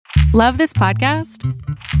Love this podcast?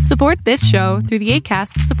 Support this show through the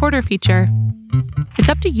Acast supporter feature. It's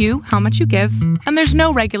up to you how much you give, and there's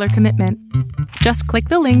no regular commitment. Just click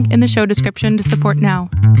the link in the show description to support now.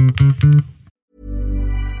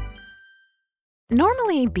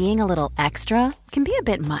 Normally, being a little extra can be a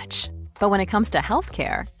bit much, but when it comes to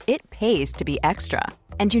healthcare, it pays to be extra.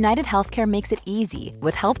 And United Healthcare makes it easy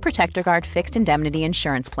with Health Protector Guard fixed indemnity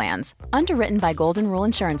insurance plans. Underwritten by Golden Rule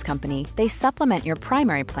Insurance Company, they supplement your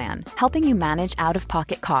primary plan, helping you manage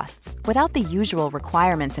out-of-pocket costs without the usual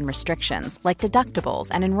requirements and restrictions like deductibles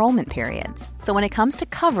and enrollment periods. So when it comes to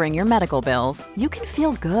covering your medical bills, you can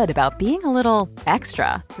feel good about being a little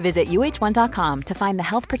extra. Visit uh1.com to find the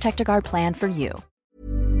Health Protector Guard plan for you.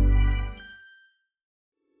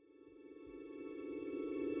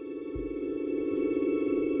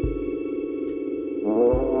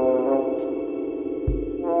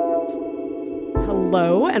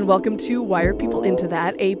 Hello, and welcome to Why Are People Into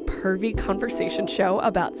That, a pervy conversation show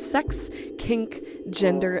about sex, kink,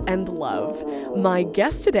 gender, and love. My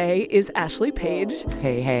guest today is Ashley Page.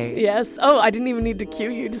 Hey. Yes. Oh, I didn't even need to cue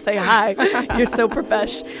you to say hi. You're so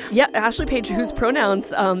profesh. Yeah, Ashley Page, whose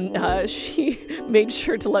pronouns she made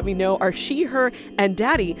sure to let me know are she, her, and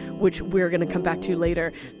daddy, which we're going to come back to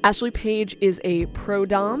later. Ashley Page is a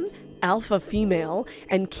pro-dom, alpha female,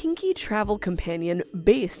 and kinky travel companion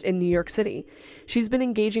based in New York City. She's been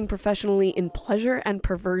engaging professionally in pleasure and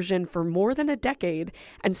perversion for more than a decade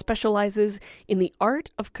and specializes in the art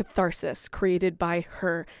of catharsis created by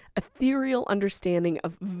her ethereal understanding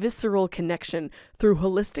of visceral connection through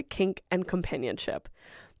holistic kink and companionship.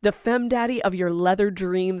 The femdaddy of your leather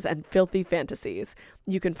dreams and filthy fantasies.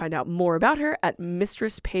 You can find out more about her at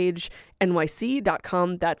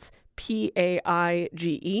mistresspagenyc.com. That's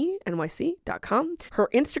PAIGENYC.com. Her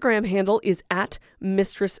Instagram handle is at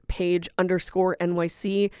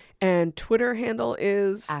 @misstresspage_NYC, and Twitter handle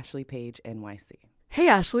is Ashley Page NYC. Hey,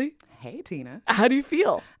 Ashley. Hey, Tina. How do you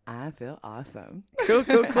feel? I feel awesome. Cool.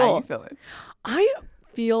 How you feeling? I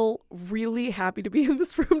feel really happy to be in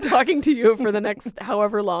this room talking to you for the next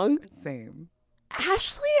however long. Same.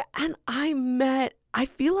 Ashley and I met, I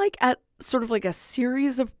feel like at sort of like a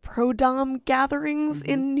series of pro-dom gatherings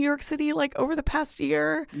in New York City, like over the past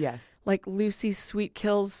year. Yes. Like Lucy Sweet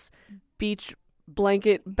Kill's beach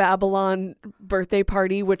blanket Babylon birthday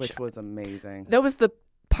party, which was amazing. That was the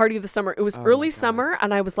party of the summer. It was early summer,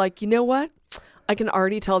 and I was like, you know what? I can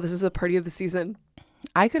already tell this is a party of the season.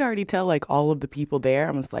 I could already tell, like, all of the people there.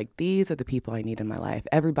 I was like, these are the people I need in my life.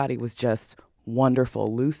 Everybody was just wonderful.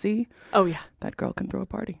 Lucy. Oh, yeah. That girl can throw a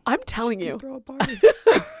party. I'm telling She you. can throw a party.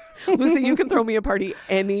 Lucy, you can throw me a party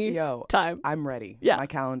any time. I'm ready. Yeah. My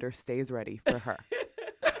calendar stays ready for her.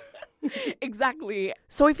 Exactly.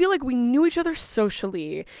 So I feel like we knew each other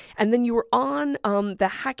socially, and then you were on the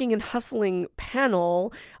Hacking and Hustling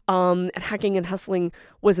panel, and Hacking and Hustling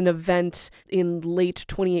was an event in late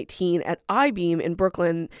 2018 at iBeam in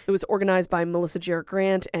Brooklyn. It was organized by Melissa Jarrett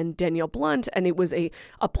Grant and Danielle Blunt, and it was a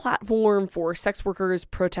platform for sex workers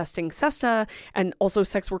protesting SESTA, and also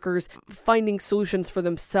sex workers finding solutions for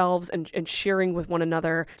themselves and sharing with one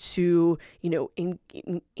another to, you know,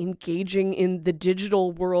 engaging in the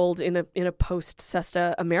digital world in a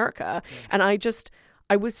post-SESTA America. Yes. And I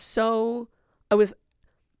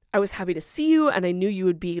was happy to see you, and I knew you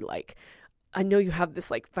would be like, I know you have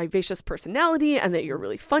this like vivacious personality and that you're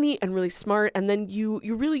really funny and really smart. And then you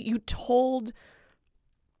told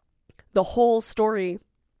the whole story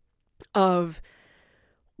of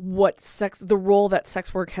the role that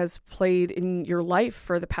sex work has played in your life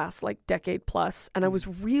for the past like decade plus. And I was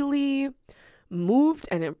really moved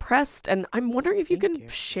and impressed. And I'm wondering if you can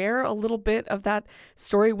share a little bit of that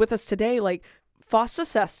story with us today. Like, FOSTA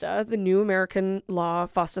SESTA, the new American law,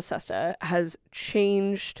 FOSTA SESTA, has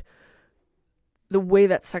changed the way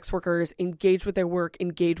that sex workers engage with their work,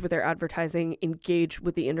 engage with their advertising, engage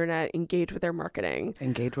with the internet, engage with their marketing.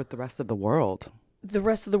 Engage with the rest of the world. The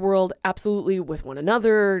rest of the world, absolutely, with one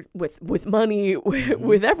another, with money,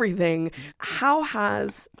 with everything. How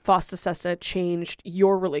has FOSTA SESTA changed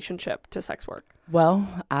your relationship to sex work?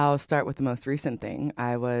 Well, I'll start with the most recent thing.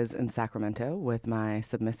 I was in Sacramento with my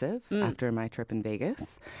submissive after my trip in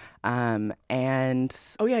Vegas. And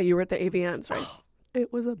oh, yeah, you were at the AVNs, right?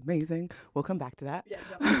 It was amazing. We'll come back to that. Yeah,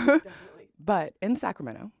 definitely. But in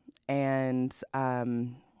Sacramento, and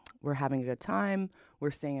we're having a good time.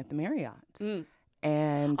 We're staying at the Marriott.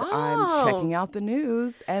 And I'm checking out the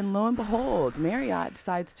news, and lo and behold, Marriott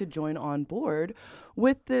decides to join on board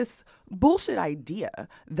with this bullshit idea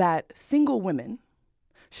that single women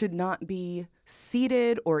should not be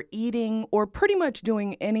seated or eating or pretty much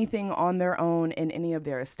doing anything on their own in any of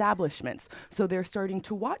their establishments. So they're starting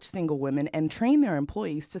to watch single women and train their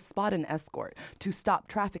employees to spot an escort, to stop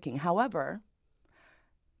trafficking. However,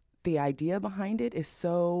 the idea behind it is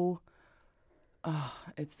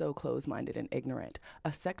it's so closed-minded and ignorant.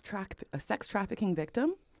 A sex trafficking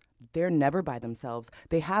victim, they're never by themselves.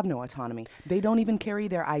 They have no autonomy. They don't even carry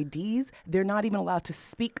their IDs. They're not even allowed to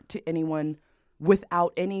speak to anyone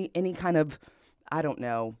without any kind of, I don't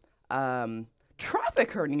know,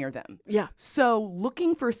 trafficker near them. Yeah. So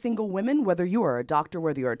looking for single women, whether you are a doctor,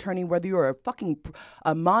 whether you're an attorney, whether you're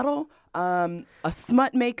a model, a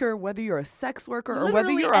smut maker, whether you're a sex worker, or whether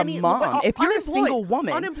you're a mom, if you're a single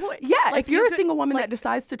woman, unemployed. Yeah, Like, if you're a single woman that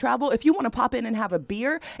decides to travel, if you want to pop in and have a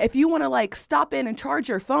beer, if you want to like stop in and charge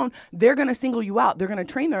your phone, they're going to single you out. They're going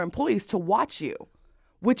to train their employees to watch you,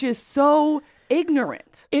 which is so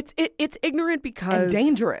ignorant. It's ignorant because and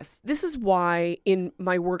dangerous. This is why in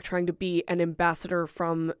my work trying to be an ambassador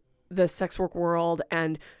from the sex work world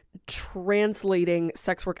and translating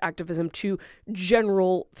sex work activism to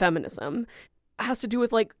general feminism has to do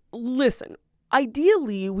with like, listen,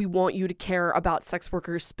 ideally we want you to care about sex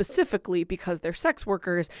workers specifically because they're sex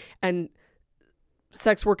workers and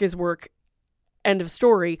sex work is work, end of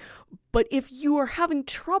story. But if you are having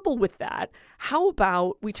trouble with that, how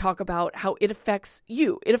about we talk about how it affects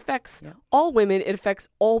you? It affects all women. It affects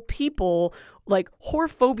all people. Like,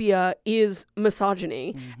 whorephobia is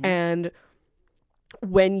misogyny. Mm-hmm. And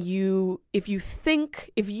if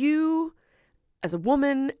you, as a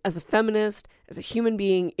woman, as a feminist, as a human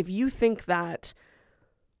being, if you think that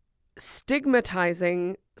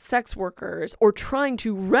stigmatizing sex workers or trying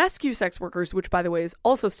to rescue sex workers, which by the way is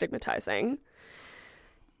also stigmatizing,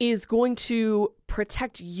 is going to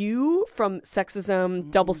protect you from sexism,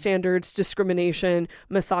 double standards, discrimination,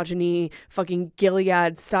 misogyny, fucking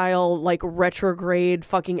Gilead style, like retrograde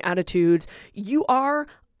fucking attitudes,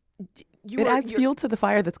 it adds fuel to the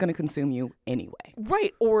fire that's going to consume you anyway.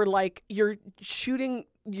 Right. Or like you're shooting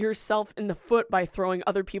yourself in the foot by throwing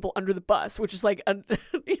other people under the bus, which is like a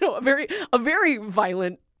very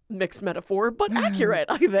violent mixed metaphor, but accurate,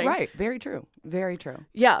 I think. Right. Very true. Very true.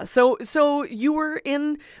 Yeah. So you were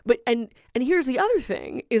in, but and here's the other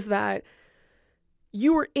thing is that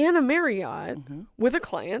you were in a Marriott with a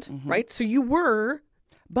client, right? So you were.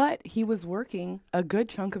 But he was working a good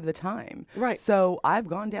chunk of the time. Right. So I've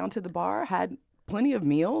gone down to the bar, had plenty of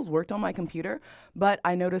meals, worked on my computer, but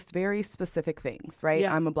I noticed very specific things, right?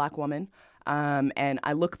 Yeah. I'm a Black woman, and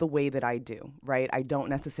I look the way that I do, right? I don't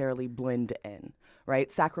necessarily blend in, right?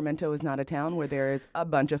 Sacramento is not a town where there is a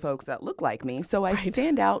bunch of folks that look like me, so I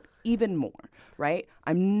stand out even more, right?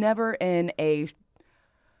 I'm never in a...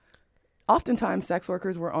 Oftentimes, sex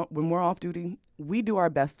workers, when we're off duty, we do our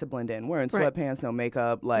best to blend in. We're in sweatpants, no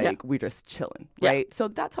makeup, we're just chilling, right? Yeah. So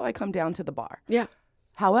that's how I come down to the bar. Yeah.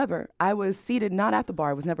 However, I was seated not at the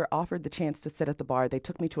bar. I was never offered the chance to sit at the bar. They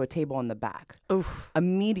took me to a table in the back. Oof.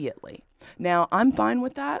 Immediately. Now, I'm fine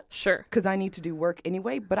with that. Sure. Because I need to do work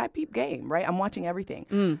anyway, but I peep game, right? I'm watching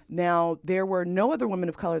everything. Now, there were no other women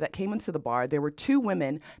of color that came into the bar. There were two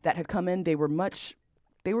women that had come in. They were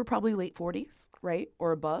probably late 40s, right?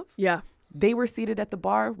 Or above. Yeah. They were seated at the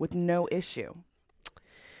bar with no issue.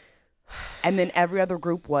 And then every other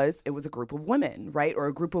group was a group of women, right? Or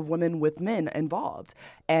a group of women with men involved.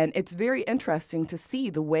 And it's very interesting to see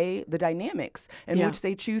the dynamics in which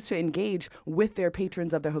they choose to engage with their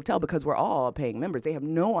patrons of their hotel, because we're all paying members. They have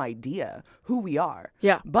no idea who we are.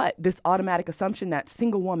 Yeah. But this automatic assumption that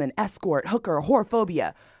single woman, escort, hooker,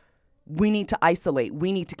 whorephobia, we need to isolate.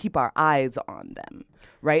 We need to keep our eyes on them,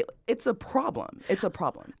 right? It's a problem. It's a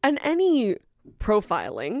problem. And any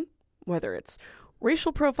profiling, whether it's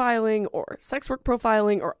racial profiling or sex work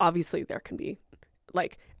profiling, or obviously there can be,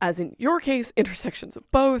 like, as in your case, intersections of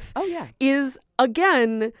both. Oh, yeah. Is,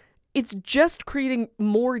 again, it's just creating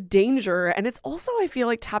more danger. And it's also, I feel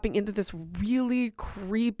like, tapping into this really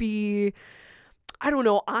creepy, I don't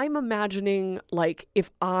know, I'm imagining, like,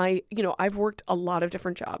 if I've worked a lot of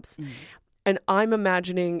different jobs, and I'm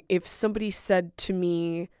imagining if somebody said to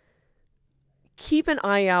me, keep an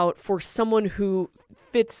eye out for someone who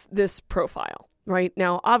fits this profile. Right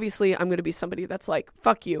now, obviously, I'm going to be somebody that's like,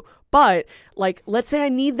 fuck you. But like, let's say I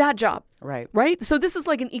need that job. Right. Right. So this is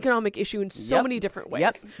like an economic issue in so many different ways.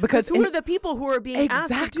 Yep. Because who are the people who are being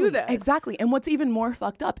asked to do this? Exactly. And what's even more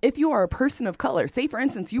fucked up, if you are a person of color, say, for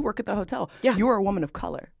instance, you work at the hotel, you are a woman of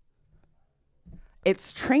color.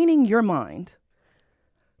 It's training your mind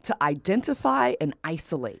to identify and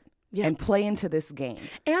isolate and play into this game.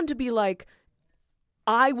 And to be like,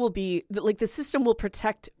 I will be, like, the system will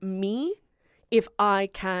protect me if I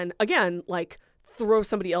can, again, like, throw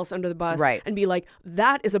somebody else under the bus Right. and be like,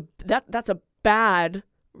 that's a bad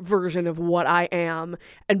version of what I am,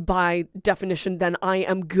 and by definition then I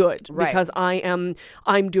am good because I'm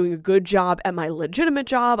doing a good job at my legitimate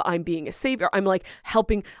job. I'm being a savior. I'm like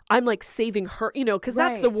helping. I'm like saving her, because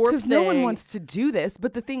that's the worst thing. Because no one wants to do this.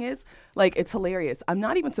 But the thing is, like, it's hilarious. I'm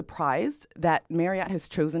not even surprised that Marriott has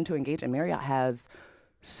chosen to engage, and Marriott has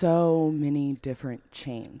so many different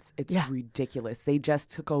chains. It's ridiculous. They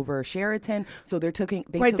just took over Sheraton, so they took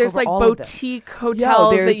there's over like all boutique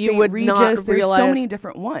hotels that you would Regis, not realize. There's so many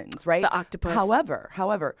different ones, right? It's the Octopus.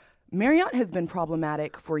 However, Marriott has been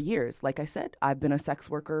problematic for years. Like I said, I've been a sex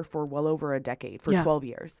worker for well over a decade, for 12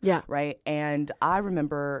 years. Yeah. Right? And I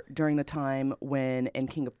remember during the time when in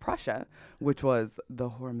King of Prussia, which was the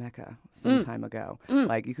whore mecca some time ago,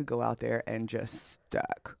 like you could go out there and just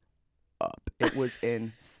stack up. It was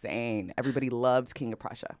insane. Everybody loved King of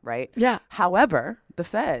Prussia, right? Yeah. However, the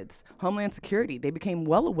feds, Homeland Security, they became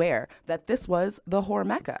well aware that this was the whore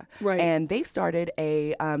mecca. Right. And they started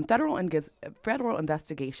a federal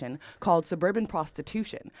investigation called suburban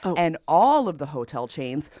prostitution. Oh. And all of the hotel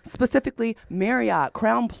chains, specifically Marriott,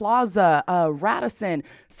 Crowne Plaza, Radisson,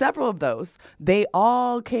 several of those, they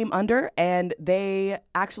all came under, and they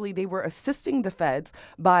were assisting the feds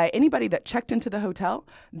by anybody that checked into the hotel.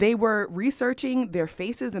 They were researching their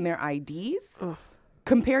faces and their IDs. Ugh.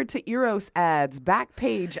 Compared to Eros ads,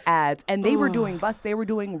 Backpage ads, and they were doing busts. They were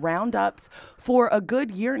doing roundups for a good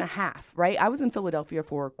year and a half, right? I was in Philadelphia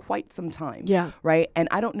for quite some time, right? And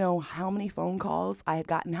I don't know how many phone calls I had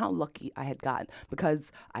gotten, how lucky I had gotten,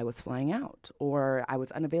 because I was flying out or I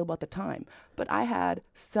was unavailable at the time. But I had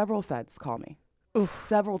several feds call me,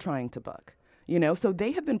 several trying to book. So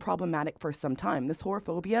they have been problematic for some time. This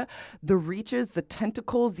whorephobia, the reaches, the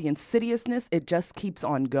tentacles, the insidiousness, it just keeps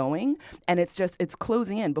on going. And it's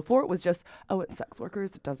closing in. Before it was just, it's sex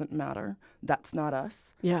workers. It doesn't matter. That's not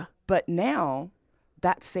us. Yeah. But now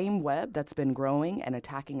that same web that's been growing and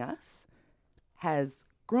attacking us has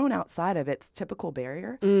grown outside of its typical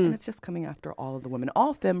barrier, and it's just coming after all of the women,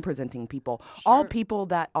 all femme-presenting people, all people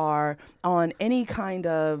that are on any kind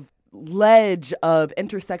of ledge of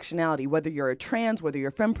intersectionality, whether you're a trans, whether you're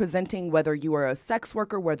femme presenting, whether you are a sex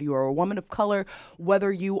worker, whether you are a woman of color, whether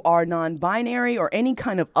you are non-binary or any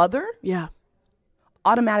kind of other. Yeah.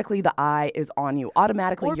 Automatically the eye is on you.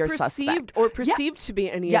 Automatically or you're perceived suspect. or perceived to be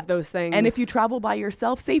any of those things. And if you travel by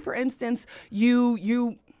yourself, say for instance,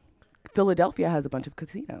 Philadelphia has a bunch of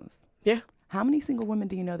casinos. Yeah. How many single women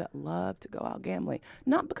do you know that love to go out gambling?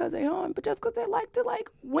 Not because they're home, but just because they like to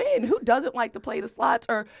win. Who doesn't like to play the slots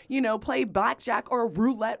or, play blackjack or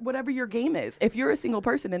roulette, whatever your game is? If you're a single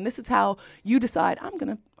person and this is how you decide, I'm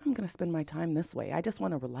gonna spend my time this way. I just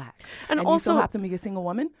want to relax. And also, you so happen to be a single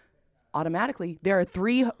woman, automatically there are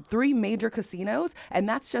three major casinos, and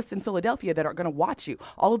that's just in Philadelphia, that are going to watch you.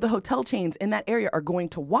 All of the hotel chains in that area are going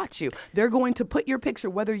to watch you. They're going to put your picture,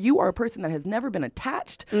 whether you are a person that has never been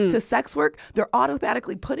attached to sex work, they're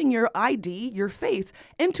automatically putting your ID, your face,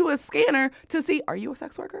 into a scanner to see, are you a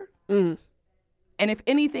sex worker? And if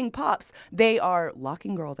anything pops, they are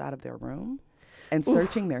locking girls out of their room and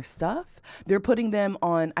searching their stuff. They're putting them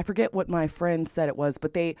on, I forget what my friend said it was,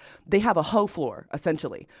 but they have a hoe floor,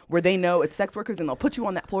 essentially, where they know it's sex workers, and they'll put you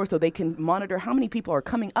on that floor so they can monitor how many people are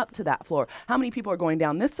coming up to that floor, how many people are going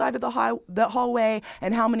down this side of the hallway,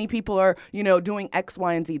 and how many people are, doing X,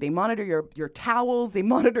 Y, and Z. They monitor your towels, they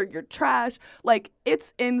monitor your trash. Like,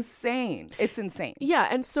 it's insane. It's insane. Yeah,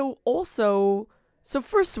 and so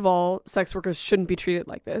first of all, sex workers shouldn't be treated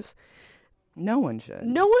like this. No one should.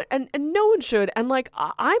 No one, and no one should. And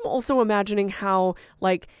I'm also imagining how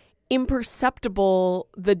imperceptible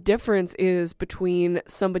the difference is between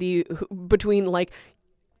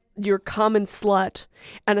your common slut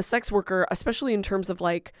and a sex worker, especially in terms of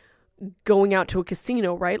going out to a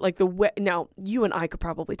casino, right? Now you and I could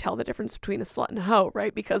probably tell the difference between a slut and a hoe,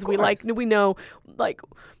 right? Because we know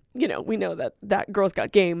that girl's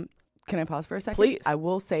got game. Can I pause for a second? Please. I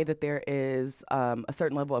will say that there is a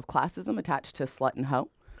certain level of classism attached to slut and hoe.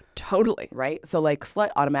 Totally. Right? So slut,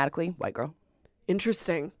 automatically, white girl.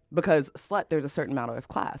 Interesting. Because slut, there's a certain amount of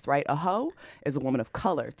class, right? A hoe is a woman of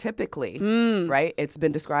color, typically, right? It's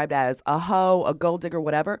been described as a hoe, a gold digger,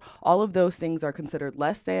 whatever. All of those things are considered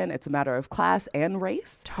less than. It's a matter of class and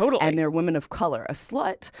race. Totally. And they're women of color. A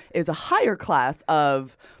slut is a higher class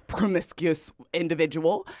of promiscuous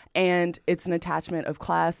individual, and it's an attachment of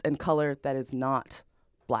class and color that is not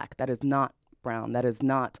black, that is not brown that is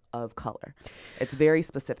not of color. It's very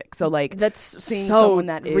specific. So like that's seeing so someone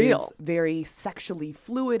that real. is very sexually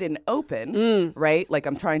fluid and open, right? Like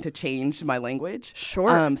I'm trying to change my language.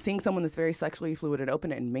 Sure. Seeing someone that's very sexually fluid and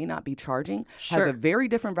open and may not be charging Sure. has a very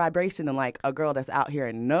different vibration than like a girl that's out here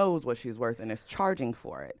and knows what she's worth and is charging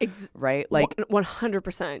for it, right? Like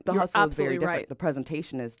 100%. the You're hustle is absolutely very different. right. The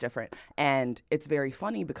presentation is different. And it's very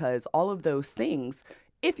funny because all of those things,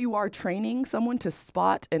 if you are training someone to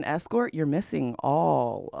spot an escort, you're missing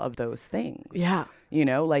all of those things. Yeah. You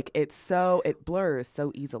know, like it blurs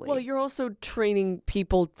so easily. Well, you're also training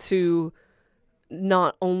people to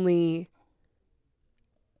not only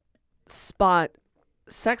spot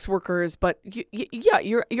sex workers, but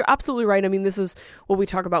you're absolutely right. I mean, this is what we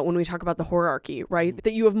talk about when we talk about the hierarchy, right?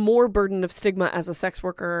 That you have more burden of stigma as a sex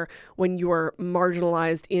worker when you are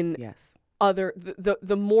marginalized in yes.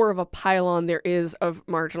 the more of a pylon there is of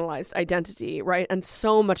marginalized identity, right? And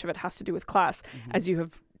so much of it has to do with class, as you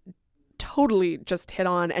have totally just hit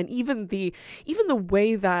on. And even the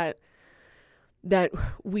way that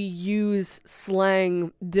we use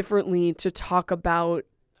slang differently to talk about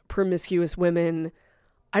promiscuous women,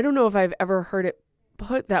 I don't know if I've ever heard it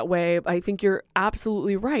put that way, but I think you're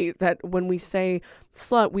absolutely right that when we say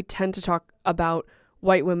slut, we tend to talk about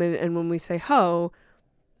white women, and when we say hoe,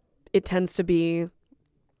 it tends to be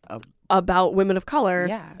about women of color.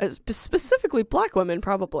 Yeah. Specifically black women,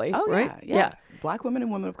 probably. Oh, right? Yeah. Black women and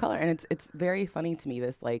women of color. And it's very funny to me,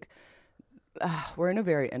 this like, we're in a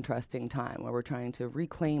very interesting time where we're trying to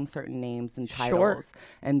reclaim certain names and titles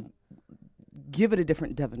and give it a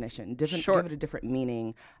different definition, give it a different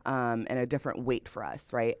meaning, and a different weight for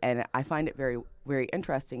us, right? And I find it very, very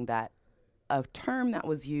interesting that a term that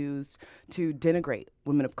was used to denigrate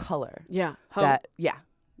women of color,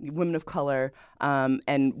 women of color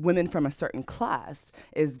and women from a certain class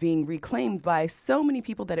is being reclaimed by so many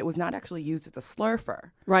people that it was not actually used as a slur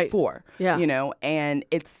for. You know, and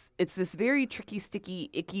it's this very tricky, sticky,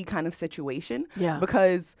 icky kind of situation. Yeah.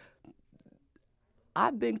 Because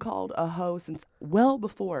I've been called a hoe since well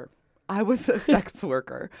before I was a sex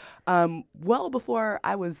worker, well before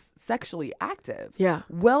I was sexually active,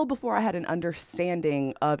 well before I had an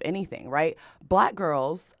understanding of anything, right? Black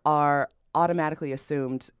girls are automatically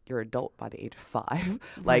assumed you're adult by the age of 5.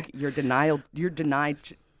 Like you're denied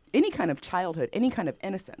any kind of childhood, any kind of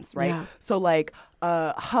innocence, right? Yeah. So like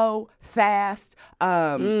hoe, fast,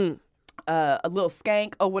 a little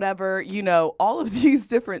skank or whatever, you know, all of these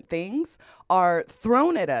different things are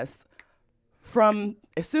thrown at us from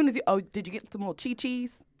as soon as did you get some little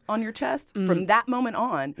chi-chis on your chest? From that moment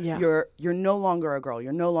on, you're no longer a girl.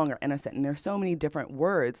 You're no longer innocent. And there's so many different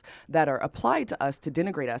words that are applied to us to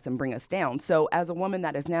denigrate us and bring us down. So as a woman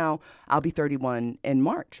that is now, I'll be 31 in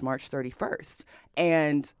March 31st.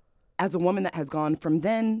 And as a woman that has gone from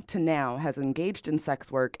then to now, has engaged in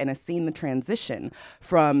sex work and has seen the transition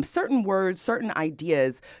from certain words, certain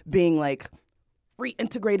ideas being like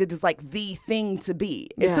reintegrated as like the thing to be.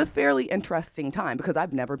 It's a fairly interesting time because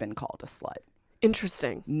I've never been called a slut.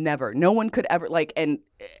 Interesting. Never. No one could ever like, and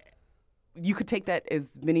you could take that as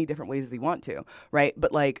many different ways as you want to, right?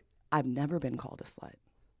 But like, I've never been called a slut,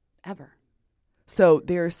 ever. So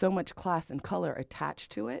there is so much class and color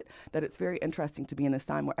attached to it that it's very interesting to be in this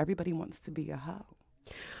time where everybody wants to be a hoe.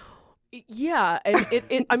 Yeah, and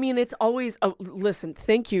it I mean, it's always listen,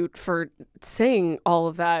 thank you for saying all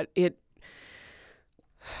of that.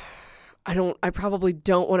 I probably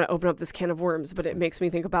don't want to open up this can of worms, but it makes me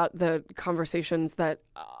think about the conversations that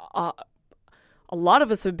a lot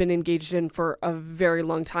of us have been engaged in for a very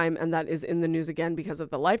long time, and that is in the news again because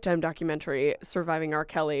of the Lifetime documentary Surviving R.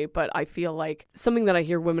 Kelly. But I feel like something that I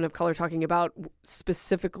hear women of color talking about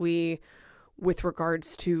specifically with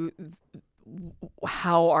regards to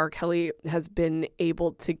how R. Kelly has been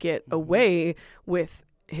able to get away with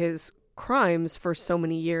his crimes for so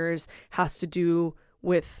many years has to do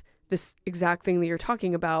with this exact thing that you're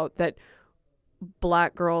talking about, that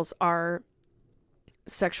Black girls are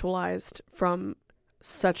sexualized from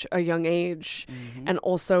such a young age and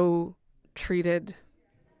also treated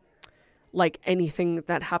like anything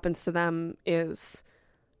that happens to them is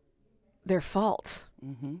their fault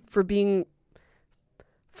for being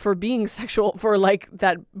sexual, for like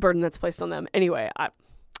that burden that's placed on them. Anyway,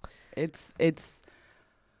 it's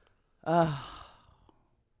a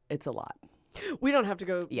lot. We don't have to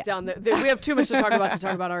go down there. We have too much to talk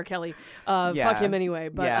about R. Kelly. Fuck him anyway.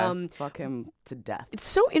 But fuck him to death. It's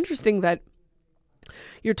so interesting that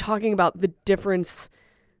you're talking about the difference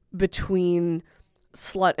between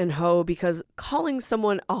slut and hoe, because calling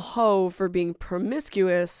someone a hoe for being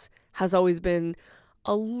promiscuous has always been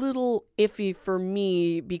a little iffy for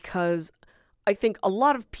me, because I think a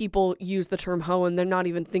lot of people use the term hoe and they're not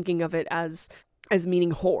even thinking of it as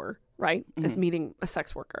meaning whore, right? As meaning a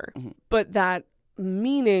sex worker. But that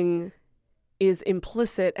meaning is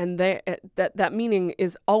implicit, and that meaning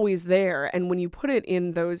is always there. And when you put it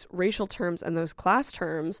in those racial terms and those class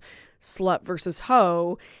terms, slut versus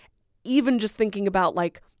hoe, even just thinking about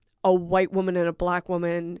like a white woman and a black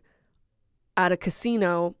woman at a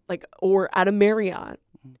casino, like, or at a Marriott,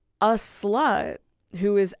 a slut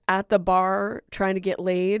who is at the bar trying to get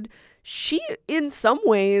laid, she in some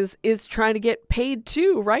ways is trying to get paid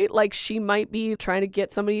too, right? Like she might be trying to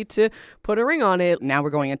get somebody to put a ring on it. Now we're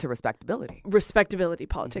going into respectability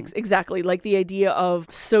Politics. Exactly. Like the idea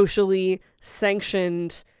of socially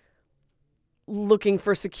sanctioned looking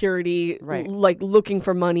for security, right? Like looking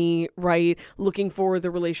for money, right? Looking for the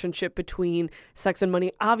relationship between sex and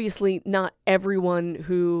money. Obviously, not everyone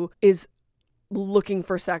who is looking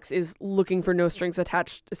for sex is looking for no strings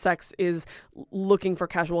attached sex, is looking for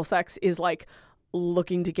casual sex, is like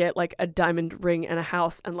looking to get like a diamond ring and a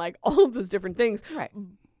house and like all of those different things. Right.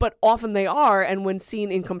 But often they are. And when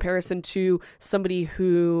seen in comparison to somebody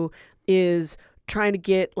who is trying to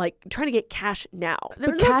get cash now.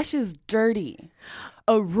 But cash is dirty.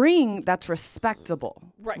 A ring, that's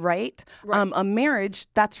respectable, right? A marriage,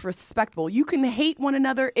 that's respectable. You can hate one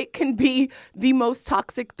another. It can be the most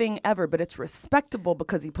toxic thing ever, but it's respectable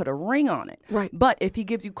because he put a ring on it. Right. But if he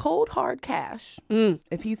gives you cold, hard cash,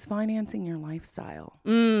 if he's financing your lifestyle,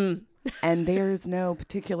 and there's no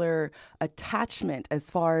particular attachment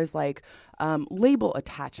as far as like label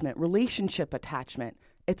attachment, relationship attachment,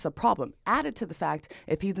 it's a problem. Added to the fact,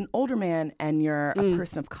 if he's an older man and you're a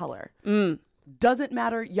person of color, doesn't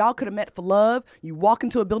matter. Y'all could have met for love. You walk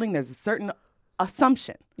into a building, there's a certain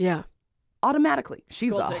assumption. Yeah. Automatically,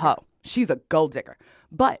 she's a hoe. She's a gold digger.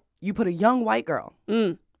 But you put a young white girl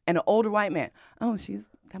and an older white man. Oh,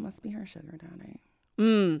 that must be her sugar daddy.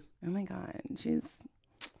 Oh my God.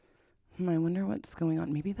 I wonder what's going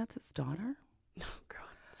on. Maybe that's his daughter. Oh God.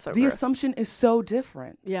 So the gross. assumption is so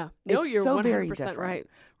different. Yeah. No, you're so 100% very different, right.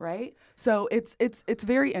 Right? So it's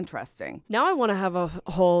very interesting. Now I want to have a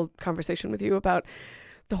whole conversation with you about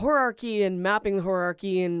the hierarchy and mapping the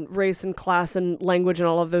hierarchy and race and class and language and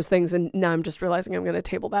all of those things. And now I'm just realizing I'm going to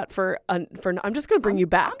table that I'm just going to bring you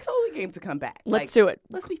back. I'm totally game to come back. Let's do it.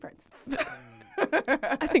 Let's be friends.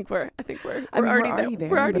 I think we're already there.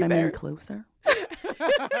 We're already there. I mean, closer.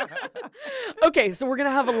 Okay, so we're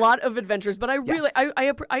gonna have a lot of adventures, but I really,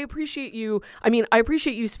 yes. I appreciate you. I mean, I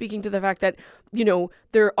appreciate you speaking to the fact that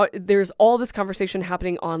there's all this conversation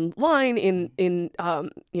happening online in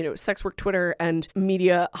sex work Twitter and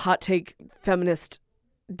media hot take feminist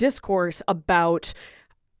discourse about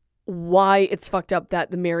why it's fucked up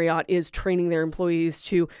that the Marriott is training their employees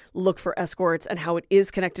to look for escorts and how it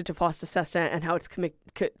is connected to FOSTA SESTA and how it's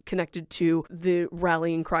connected to the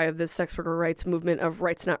rallying cry of the sex worker rights movement of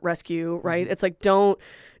rights not rescue, right? It's like, don't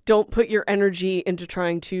put your energy into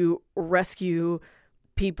trying to rescue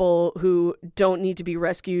people who don't need to be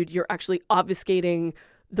rescued. You're actually obfuscating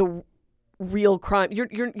the real crime.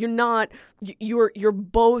 You're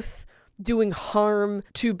both doing harm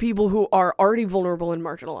to people who are already vulnerable and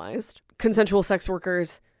marginalized. Consensual sex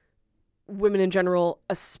workers, women in general,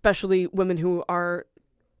 especially women who are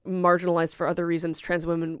marginalized for other reasons, trans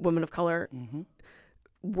women, women of color,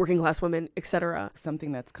 working class women, etc.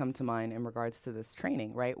 Something that's come to mind in regards to this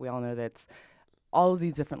training, right? We all know that all of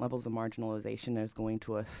these different levels of marginalization is going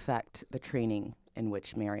to affect the training in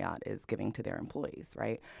which Marriott is giving to their employees,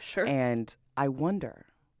 right? Sure. And I wonder,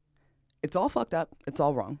 it's all fucked up. It's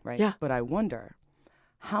all wrong, right? Yeah. But I wonder,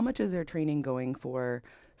 how much is their training going for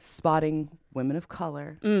spotting women of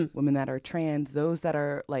color, women that are trans, those that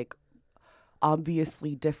are like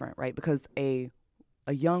obviously different, right? Because a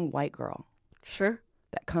young white girl, sure,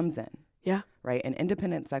 that comes in, yeah, right, an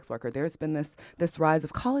independent sex worker. There's been this rise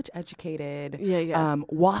of college educated,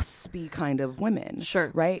 waspy kind of women,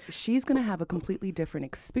 sure, right? She's gonna have a completely different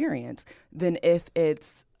experience than if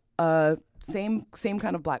it's same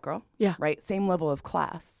kind of black girl, yeah, right, same level of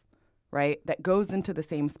class, right, that goes into the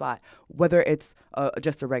same spot, whether it's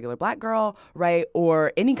just a regular black girl, right,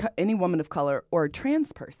 or any woman of color or a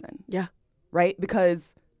trans person, yeah, right,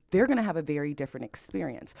 because they're going to have a very different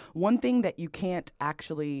experience. One thing that you can't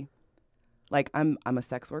actually, like, I'm a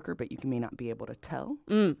sex worker, but you may not be able to tell,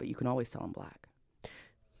 but you can always tell I'm black.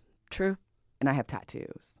 True. And I have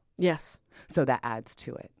tattoos. Yes. So that adds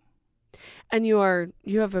to it. And you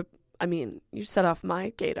set off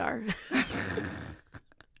my gaydar.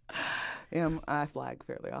 I flag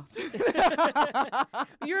fairly often.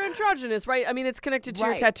 You're androgynous, right? I mean, it's connected to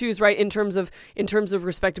your Right. tattoos, right? In terms of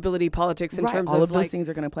respectability, politics, in Right. terms all of of those like, things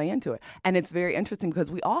are going to play into it. And it's very interesting because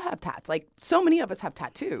we all have tats. Like, so many of us have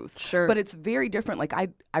tattoos. Sure. But it's very different. Like,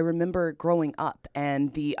 I remember growing up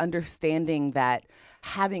and the understanding that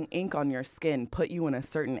having ink on your skin put you in a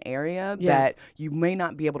certain area that you may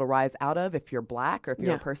not be able to rise out of if you're black or if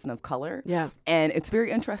you're a person of color. Yeah. And it's very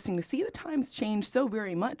interesting to see the times change so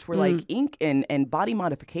very much. Where like ink and body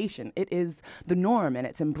modification, it is the norm and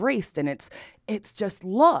it's embraced and it's just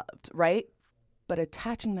loved, right? But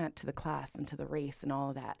attaching that to the class and to the race and all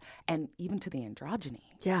of that, and even to the androgyny,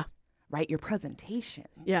 yeah, right? Your presentation,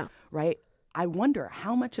 yeah. right? I wonder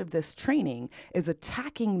how much of this training is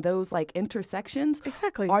attacking those like intersections.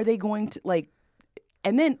 Exactly. Are they going to like,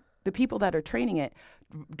 and then the people that are training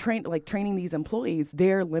these employees,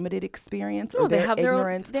 their limited experience or their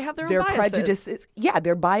ignorance, they have their their own biases. prejudices. Yeah,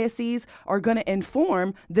 their biases are going to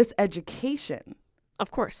inform this education.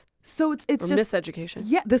 Of course. So it's Or just miseducation.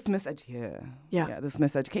 Yeah, this Yeah.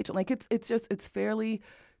 miseducation. Like it's fairly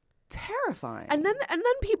terrifying. And then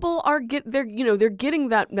people are they're getting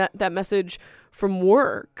that message from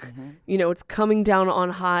work. Mm-hmm. You know, it's coming down on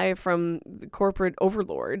high from the corporate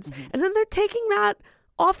overlords, Mm-hmm. and then they're taking that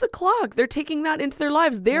off the clock. They're taking that into their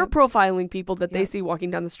lives. They're profiling people that they see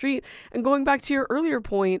walking down the street. And going back to your earlier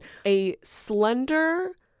point, a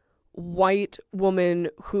slender white woman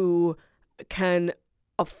who can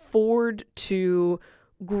afford to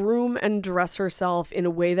groom and dress herself in a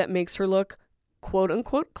way that makes her look quote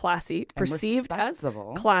unquote classy, perceived as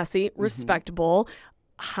respectable. classy, respectable,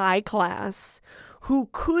 high class, who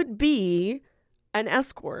could be an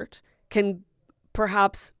escort, can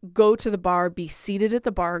perhaps go to the bar, be seated at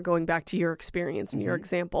the bar, going back to your experience and your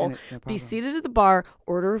example, And no be problem. seated at the bar,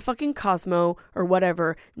 order a fucking Cosmo or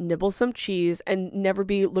whatever, nibble some cheese, and never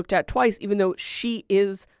be looked at twice, even though she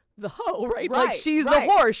is the hoe, right? Like Right, she's right,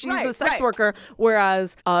 the whore, she's right, the sex right. worker,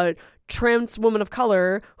 whereas a trans woman of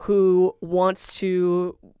color who wants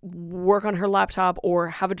to work on her laptop or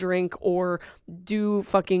have a drink or do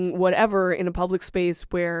fucking whatever in a public space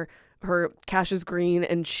where her cash is green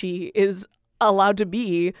and she is allowed to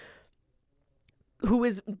be,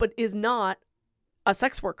 but is not a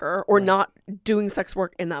sex worker or not doing sex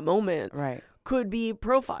work in that moment, Right. could be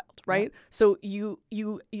profiled, right? So you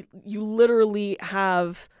literally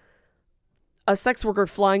have a sex worker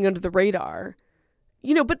flying under the radar,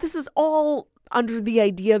 but this is all under the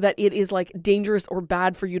idea that it is like dangerous or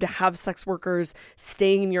bad for you to have sex workers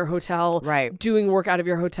staying in your hotel, Right. doing work out of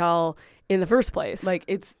your hotel in the first place. Like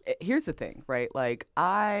here's the thing, right? Like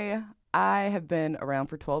I have been around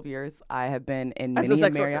for 12 years. I have been in As a many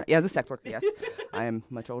sex Marriott. worker. Yeah, as a sex worker, yes. I am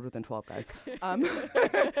much older than 12 guys.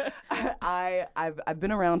 I've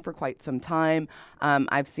been around for quite some time.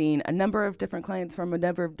 I've seen a number of different clients from a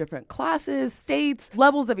number of different classes, states,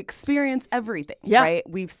 levels of experience, everything. Yeah. Right?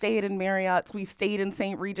 We've stayed in Marriotts, we've stayed in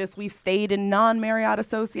St. Regis, we've stayed in non-Marriott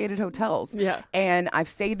associated hotels. Yeah. And I've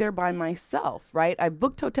stayed there by myself, right? I've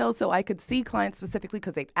booked hotels so I could see clients specifically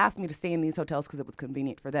because they've asked me to stay in these hotels because it was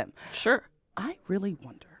convenient for them. sure. I really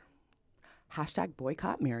wonder. Hashtag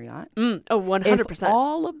boycott Marriott. Oh, 100%. If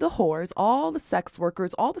all of the whores, all the sex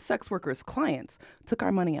workers' clients took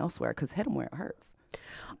our money elsewhere, because hit them where it hurts.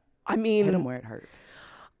 I Hit mean, them where it hurts.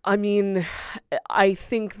 I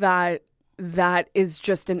think that is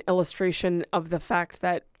just an illustration of the fact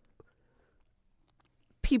that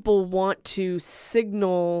people want to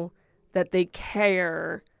signal that they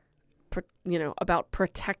care, about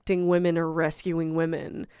protecting women or rescuing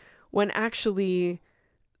women, when actually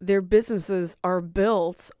their businesses are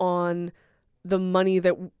built on the money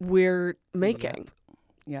that we're making.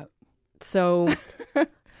 Yep. So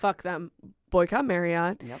fuck them. Boycott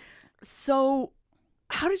Marriott. Yep. So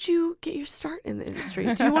how did you get your start in the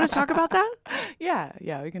industry? Do you want to talk about that? Yeah,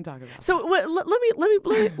 we can talk about it. So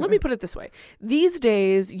let me put it this way. These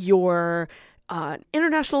days, you're an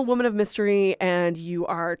international woman of mystery, and you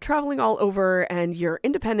are traveling all over, and you're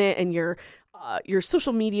independent, and your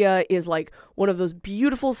social media is like one of those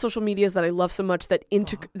beautiful social medias that I love so much that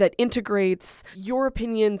integrates your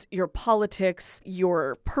opinions, your politics,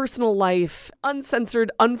 your personal life,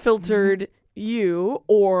 uncensored, unfiltered, you,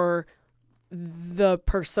 or the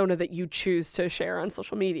persona that you choose to share on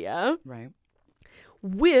social media, Right.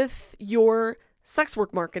 with your sex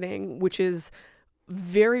work marketing, which is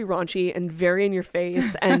very raunchy and very in your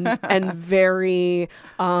face and very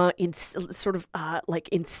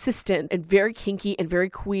insistent and very kinky and very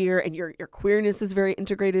queer, and your queerness is very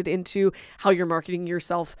integrated into how you're marketing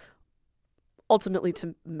yourself ultimately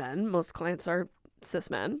to men. Most clients are cis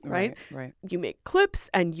men, right? Right. You make clips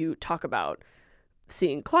and you talk about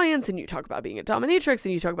seeing clients, and you talk about being a dominatrix,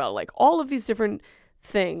 and you talk about like all of these different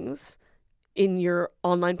things in your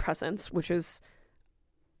online presence, which is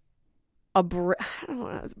I don't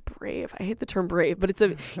know, brave. I hate the term brave, but it's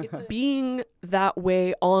being that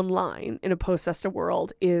way online in a post-Sesta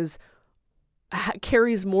world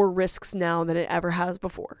carries more risks now than it ever has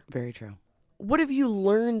before. Very true. What have you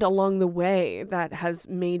learned along the way that has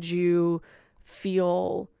made you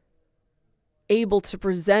feel able to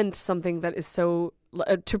present something that is to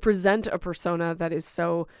present a persona that is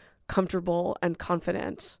so comfortable and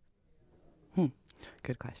confident?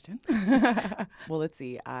 Good question. Well, let's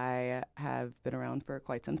see. I have been around for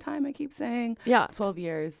quite some time, I keep saying. Yeah. 12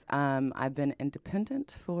 years. I've been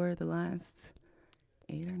independent for the last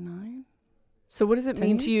 8 or 9. So what does it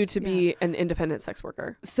mean to you to be an independent sex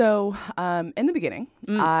worker? So in the beginning,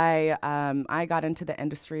 I got into the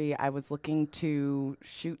industry. I was looking to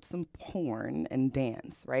shoot some porn and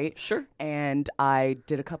dance, right? Sure. And I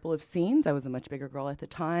did a couple of scenes. I was a much bigger girl at the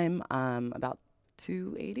time, about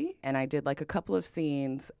 280. And I did like a couple of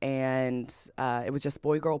scenes, and it was just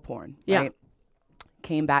boy-girl porn, right?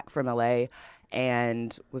 Came back from LA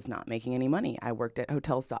and was not making any money. I worked at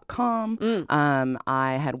Hotels.com.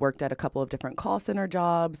 I had worked at a couple of different call center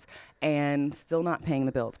jobs and still not paying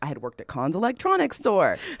the bills. I had worked at Conn's Electronics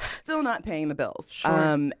store, still not paying the bills.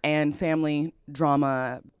 Sure. And family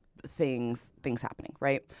drama things happening,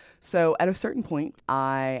 right? So at a certain point,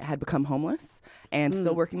 I had become homeless and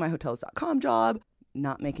still working my Hotels.com job.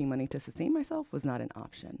 Not making money to sustain myself was not an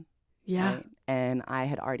option. Yeah. Right? And I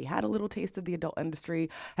had already had a little taste of the adult industry,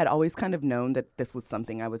 had always kind of known that this was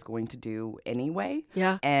something I was going to do anyway.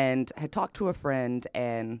 Yeah. And had talked to a friend,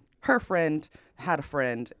 and her friend had a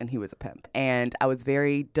friend, and he was a pimp. And I was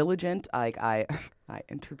very diligent. Like I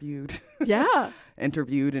interviewed. Yeah.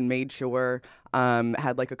 Interviewed and made sure,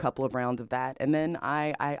 had like a couple of rounds of that. And then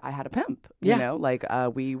I had a pimp, you know, like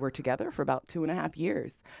we were together for about 2.5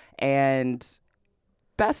 years. And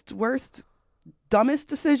best, worst, dumbest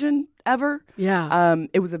decision ever. Yeah.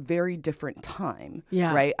 It was a very different time.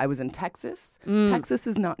 Yeah. Right? I was in Texas. Texas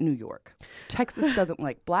is not New York. Texas doesn't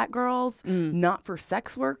like black girls, not for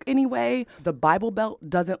sex work anyway. The Bible Belt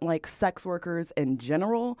doesn't like sex workers in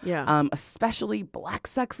general. Yeah. Especially black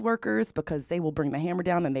sex workers, because they will bring the hammer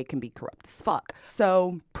down and they can be corrupt as fuck.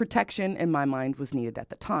 So protection in my mind was needed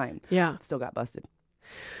at the time. Yeah. Still got busted.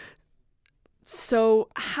 So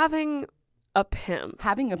having a pimp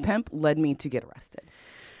led me to get arrested.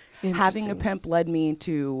 Having a pimp led me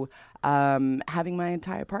to having my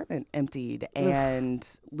entire apartment emptied and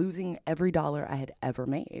losing every dollar I had ever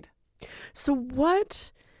made. So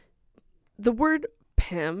the word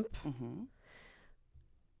pimp,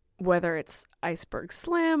 whether it's Iceberg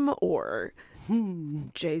Slim or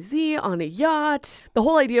Jay-Z on a yacht, the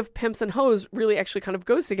whole idea of pimps and hoes really actually kind of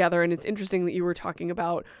goes together. And it's interesting that you were talking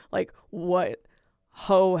about like what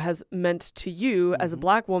hoe has meant to you as a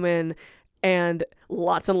black woman, and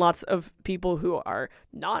lots of people who are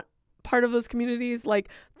not part of those communities like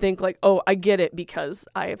think like, oh, I get it because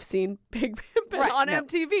I have seen Big Pimpin' on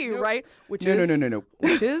MTV, right? Which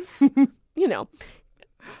is you know,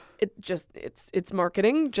 it's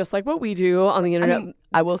marketing just like what we do on the internet. I mean,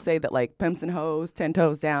 I will say that like pimps and hoes, 10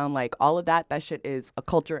 toes down, like all of that shit is a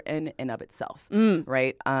culture in and of itself,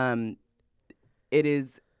 right? It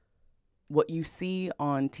is what you see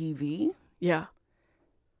on TV. Yeah.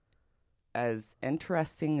 As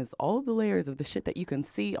interesting as all of the layers of the shit that you can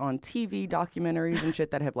see on TV documentaries and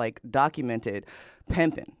shit that have like documented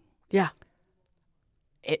pimping. Yeah.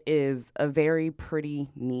 It is a very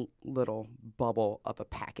pretty neat little bubble of a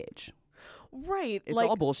package. Right. It's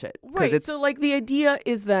all bullshit. Right. So like the idea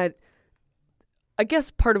is that, I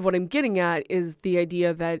guess part of what I'm getting at is the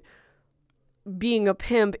idea that being a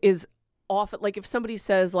pimp is often, like if somebody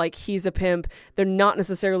says like he's a pimp, they're not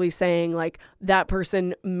necessarily saying like that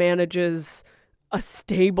person manages a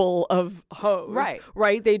stable of hoes.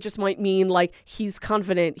 Right. They just might mean like he's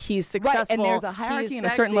confident, he's successful. Right. And there's a hierarchy and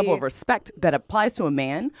a certain level of respect that applies to a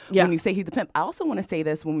man when you say he's a pimp. I also want to say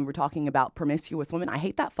this when we were talking about promiscuous women. I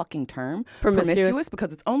hate that fucking term. Promiscuous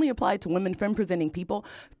because it's only applied to women, femme presenting people.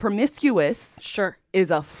 Promiscuous is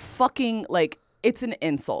a fucking like, it's an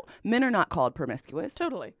insult. Men are not called promiscuous.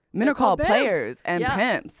 Totally. Men are called players and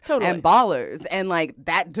pimps and ballers and like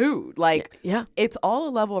that dude. Like, it's all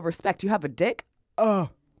a level of respect. You have a dick,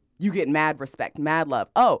 you get mad respect, mad love.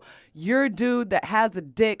 Oh, you're a dude that has a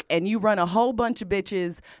dick and you run a whole bunch of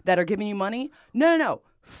bitches that are giving you money? No.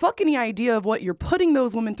 Fuck any idea of what you're putting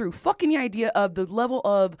those women through. Fuck any idea of the level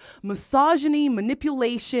of misogyny,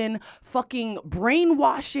 manipulation, fucking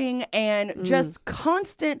brainwashing, and just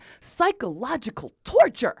constant psychological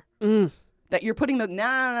torture That you're putting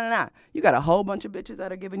nah. You got a whole bunch of bitches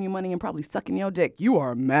that are giving you money and probably sucking your dick. You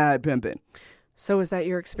are mad pimping. So is that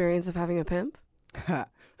your experience of having a pimp?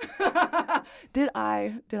 Did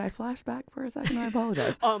I flash back for a second? I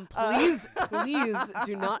apologize. Please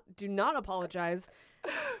do not apologize.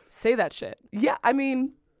 Say that shit. Yeah, I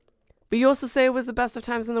mean, but you also say it was the best of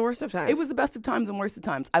times and the worst of times. it was the best of times and worst of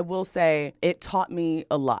times. I will say it taught me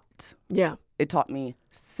a lot. Yeah. It taught me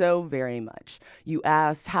so very much. You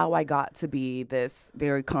asked how I got to be this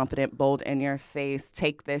very confident, bold, in your face,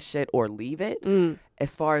 take this shit or leave it.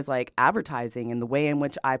 As far as like advertising and the way in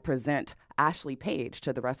which I present Ashley Page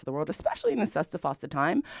to the rest of the world, especially in the Sesta Fosta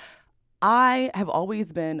time, I have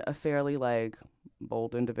always been a fairly like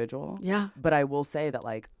bold individual. Yeah. But I will say that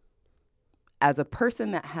like as a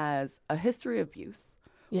person that has a history of abuse,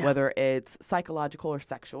 Yeah. whether it's psychological or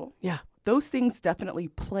sexual, Yeah. those things definitely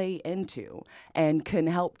play into and can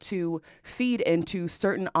help to feed into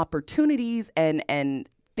certain opportunities and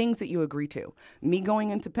things that you agree to. Me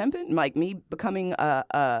going into pimping, like me becoming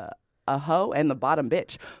a hoe and the bottom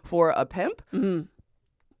bitch for a pimp,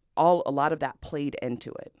 a lot of that played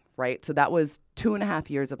into it, right? So that was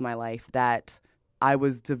 2.5 years of my life that I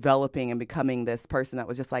was developing and becoming this person that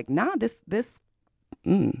was just like, nah, this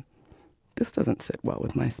doesn't sit well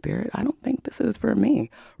with my spirit. I don't think this is for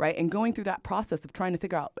me, right? And going through that process of trying to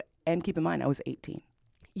figure out, and keep in mind, I was 18.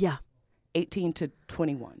 Yeah. 18 to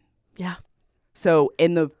 21. Yeah. So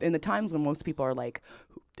in the times when most people are like,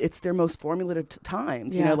 it's their most formative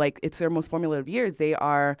times, you know, like it's their most formative years.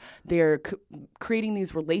 They're creating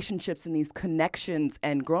these relationships and these connections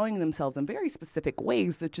and growing themselves in very specific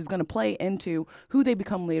ways, which is going to play into who they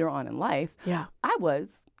become later on in life. Yeah. I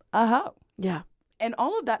was a hoe. Yeah. And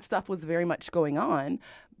all of that stuff was very much going on,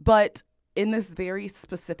 but in this very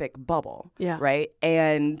specific bubble, right?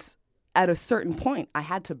 And at a certain point, I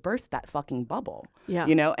had to burst that fucking bubble,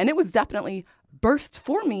 you know? And it was definitely burst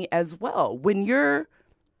for me as well.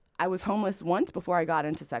 I was homeless once before I got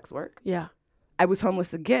into sex work. Yeah. I was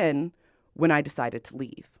homeless again when I decided to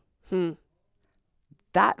leave.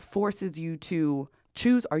 That forces you to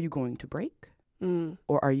choose, are you going to break?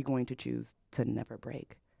 Or are you going to choose to never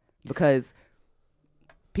break? Because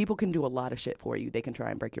people can do a lot of shit for you. They can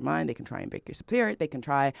try and break your mind. They can try and break your spirit. They can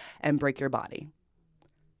try and break your body.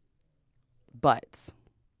 But,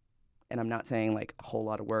 and I'm not saying like a whole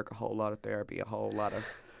lot of work, a whole lot of therapy, a whole lot of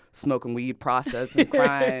smoking weed process and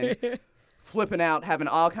crying, flipping out, having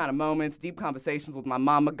all kind of moments, deep conversations with my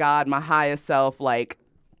mama, God, my highest self. Like,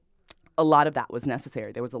 a lot of that was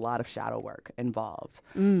necessary. There was a lot of shadow work involved.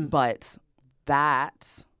 But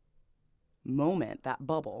that moment, that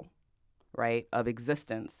bubble, right, of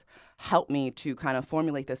existence helped me to kind of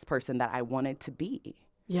formulate this person that I wanted to be.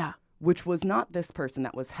 Yeah. Which was not this person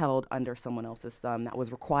that was held under someone else's thumb, that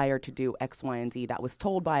was required to do X, Y, and Z, that was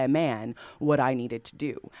told by a man what I needed to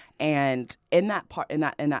do. And in that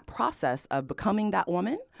process of becoming that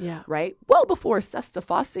woman, right, well before Sesta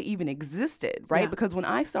Fosta even existed, right? Because when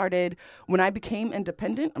I became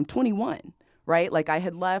independent, I'm 21, right? Like I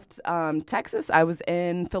had left Texas, I was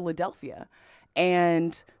in Philadelphia.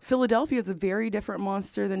 And Philadelphia is a very different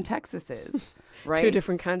monster than Texas is, right? Two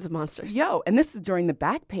different kinds of monsters. And this is during the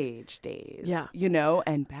Backpage days, you know,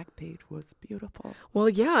 and Backpage was beautiful. Well,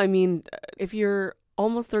 yeah, I mean, if you're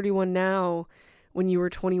almost 31 now, when you were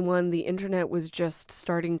 21, the internet was just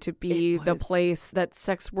starting to be the place that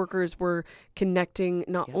sex workers were connecting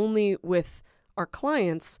not only with our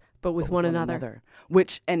clients, but with one another.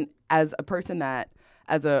 Which, and as a person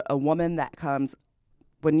as a woman that comes,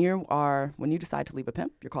 when you decide to leave a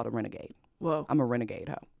pimp, you're called a renegade. Whoa. I'm a renegade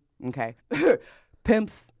hoe. Okay.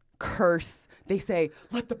 Pimps curse. They say,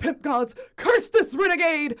 let the pimp gods curse this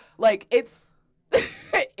renegade. Like it's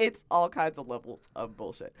all kinds of levels of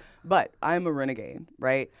bullshit. But I'm a renegade,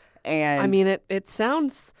 right? And I mean, it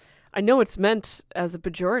sounds, I know it's meant as a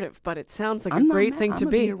pejorative, but it sounds like a great thing to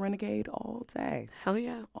be. I'm a renegade all day. Hell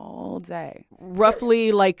yeah. All day.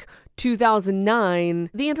 Roughly like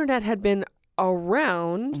 2009, the internet had been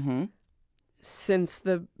around since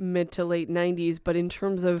the mid to late 90s, but in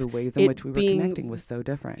terms of the ways in which we were connecting was so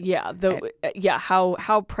different.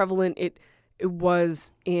 How prevalent it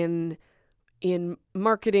was in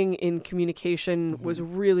marketing, in communication, was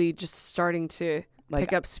really just starting to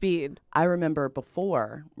pick up speed. I remember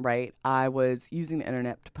before, right, I was using the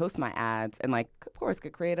internet to post my ads and, like, of course,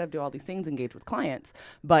 get creative, do all these things, engage with clients.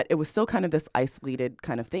 But it was still kind of this isolated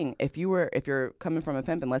kind of thing. If you're coming from a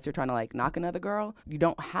pimp, unless you're trying to, like, knock another girl, you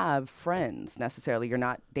don't have friends necessarily. You're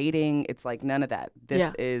not dating. It's like none of that.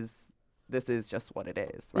 This is this is just what it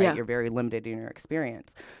is, right? Yeah. You're very limited in your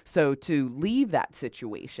experience. So to leave that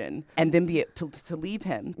situation and then to leave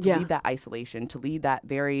him, to leave that isolation, to leave that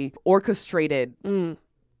very orchestrated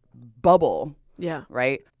bubble,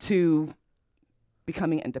 right? To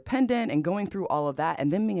becoming independent and going through all of that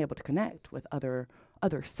and then being able to connect with other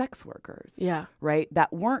sex workers, right? That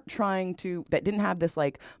didn't have this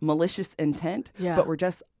like malicious intent, but were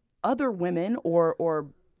just other women or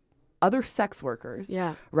other sex workers,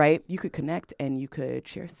 right? You could connect and you could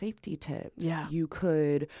share safety tips. You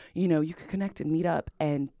could connect and meet up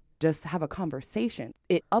and just have a conversation.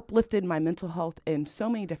 It uplifted my mental health in so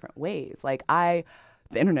many different ways. Like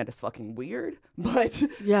the internet is fucking weird, but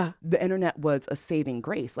the internet was a saving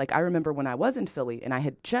grace. Like I remember when I was in Philly and I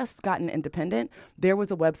had just gotten independent, there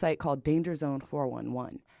was a website called Danger Zone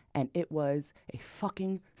 411. And it was a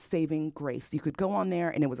fucking saving grace. You could go on there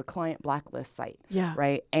and it was a client blacklist site,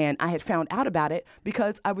 right? And I had found out about it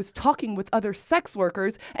because I was talking with other sex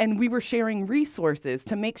workers and we were sharing resources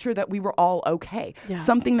to make sure that we were all okay.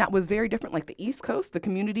 Something that was very different, like the East Coast, the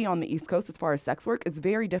community on the East Coast as far as sex work is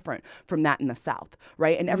very different from that in the South,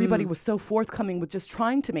 right? And everybody was so forthcoming with just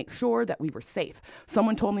trying to make sure that we were safe.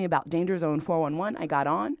 Someone told me about Danger Zone 411. I got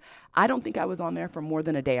on. I don't think I was on there for more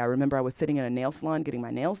than a day. I remember I was sitting in a nail salon getting my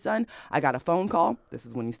nails done. I got a phone call. This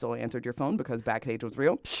is when you still answered your phone because Backpage was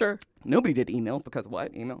real. Sure. Nobody did emails because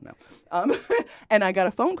what? Email? No. And I got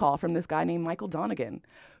a phone call from this guy named Michael Donegan,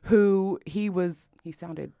 who he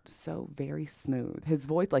sounded so very smooth. His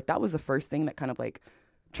voice, like that was the first thing that kind of like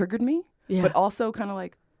triggered me, but also kind of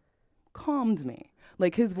like calmed me.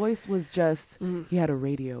 Like his voice was just, he had a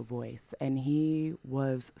radio voice and he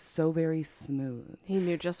was so very smooth. He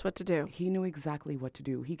knew just what to do. He knew exactly what to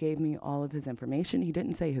do. He gave me all of his information. He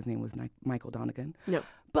didn't say his name was Michael Donegan. No.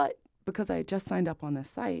 But because I had just signed up on this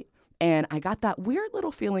site and I got that weird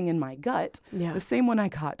little feeling in my gut, the same one I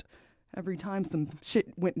got every time some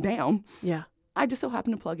shit went down. I just so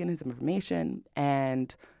happened to plug in his information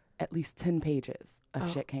and at least 10 pages of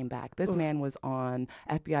shit came back. This man was on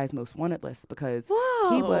FBI's most wanted list because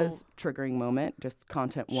he was triggering moment, just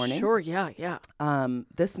content warning. Sure, yeah.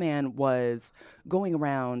 This man was going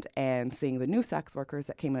around and seeing the new sex workers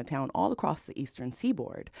that came into town all across the eastern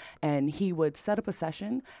seaboard. And he would set up a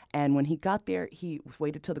session. And when he got there, he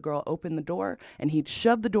waited till the girl opened the door and he'd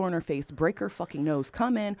shove the door in her face, break her fucking nose,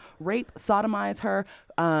 come in, rape, sodomize her,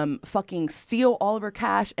 fucking steal all of her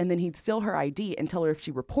cash. And then he'd steal her ID and tell her if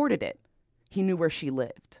she reported it, he knew where she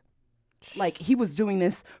lived. Like he was doing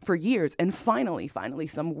this for years. And finally,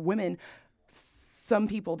 some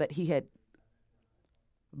people that he had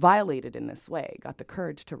violated in this way got the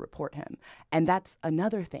courage to report him. And that's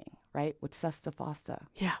another thing, right? With SESTA FOSTA.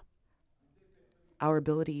 Yeah. Our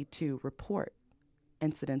ability to report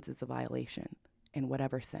incidences of violation in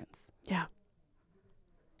whatever sense. Yeah.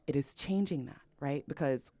 It is changing that, right?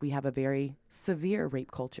 Because we have a very severe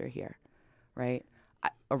rape culture here, right?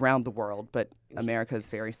 Around the world, but America is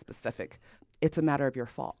very specific. It's a matter of your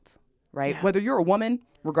fault, right? Yeah. Whether you're a woman,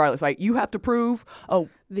 regardless, right? You have to prove, were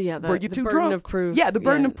you too drunk? Of proof. Yeah, the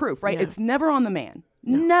burden of proof, right? Yeah. It's never on the man.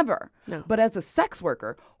 No. Never. No. But as a sex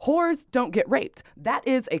worker, whores don't get raped. That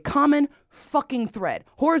is a common fucking thread.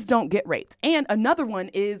 Whores don't get raped. And another one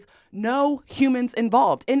is no humans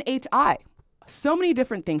involved. NHI. So many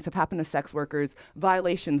different things have happened to sex workers,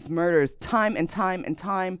 violations, murders, time and time and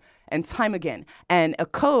time and time again. And a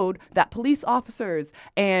code that police officers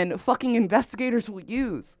and fucking investigators will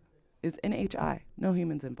use is NHI, no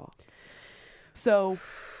humans involved. So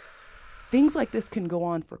things like this can go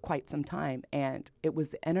on for quite some time. And it was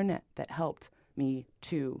the internet that helped me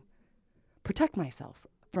to protect myself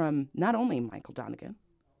from not only Michael Donegan,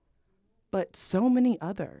 but so many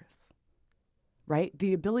others, right?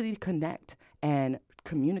 The ability to connect and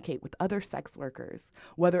communicate with other sex workers,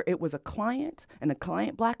 whether it was a client and a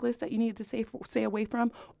client blacklist that you needed to stay away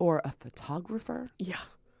from, or a photographer. Yeah.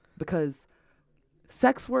 Because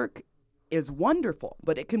sex work is wonderful,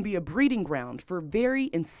 but it can be a breeding ground for very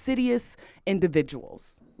insidious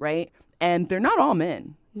individuals, right? And they're not all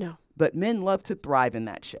men. No. But men love to thrive in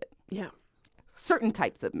that shit. Yeah. Certain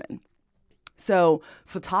types of men. So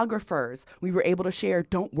photographers, we were able to share,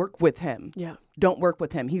 don't work with him. Yeah. Don't work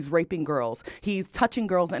with him. He's raping girls. He's touching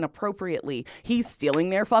girls inappropriately. He's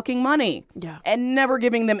stealing their fucking money. Yeah. And never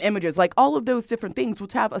giving them images. Like all of those different things,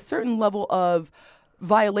 which have a certain level of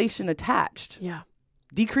violation attached. Yeah.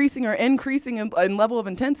 Decreasing or increasing in level of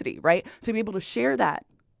intensity, right? To be able to share that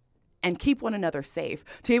and keep one another safe.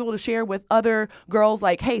 To be able to share with other girls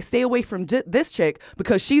like, hey, stay away from this chick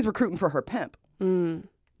because she's recruiting for her pimp.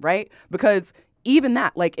 Right? Because even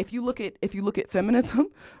that, like if you look at feminism,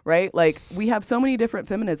 right? Like we have so many different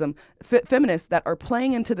feminists that are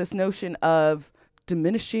playing into this notion of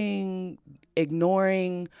diminishing,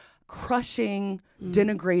 ignoring, crushing,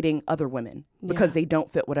 denigrating other women because they don't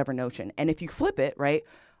fit whatever notion. And if you flip it, right?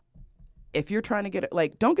 If you're trying to get it,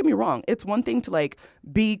 like, don't get me wrong. It's one thing to like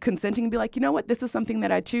be consenting and be like, you know what, this is something that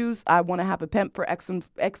I choose. I want to have a pimp for X,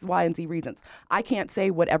 Y, and Z reasons. I can't say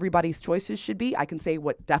what everybody's choices should be. I can say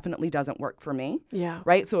what definitely doesn't work for me. Yeah.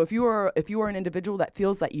 Right. So if you are an individual that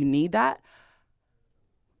feels that you need that,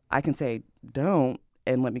 I can say don't.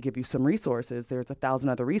 And let me give you some resources. There's 1,000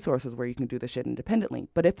 other resources where you can do this shit independently.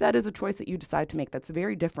 But if that is a choice that you decide to make, that's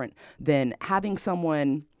very different than having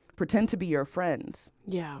someone pretend to be your friend.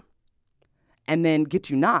 Yeah. And then get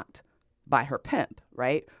you knocked by her pimp,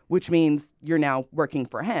 right? Which means you're now working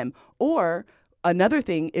for him. Or another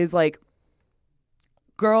thing is like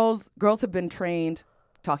girls have been trained,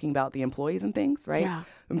 talking about the employees and things, right? Yeah.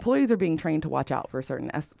 Employees are being trained to watch out for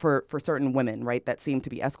certain women, right, that seem to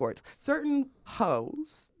be escorts. Certain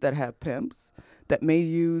hoes that have pimps that may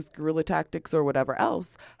use guerrilla tactics or whatever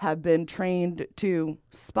else have been trained to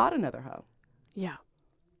spot another hoe. Yeah.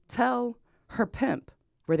 Tell her pimp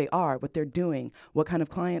where they are, what they're doing, what kind of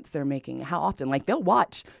clients they're making, how often. Like they'll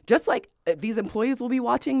watch, just like these employees will be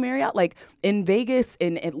watching Marriott, like in Vegas,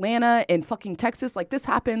 in Atlanta, in fucking Texas. Like this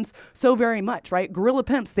happens so very much, right? Guerrilla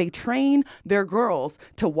pimps, they train their girls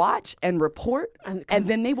to watch and report, and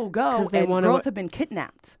then they will go, and girls have been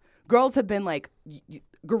kidnapped. Girls have been like,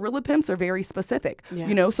 guerrilla pimps are very specific,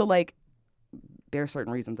 you know? So like there are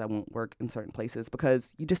certain reasons I won't work in certain places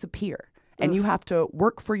because you disappear. And you have to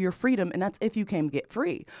work for your freedom, and that's if you can get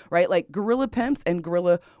free, right? Like guerrilla pimps and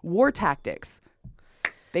guerrilla war tactics,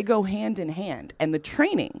 they go hand in hand. And the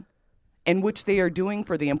training in which they are doing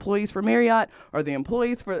for the employees for Marriott or the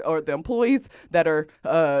employees that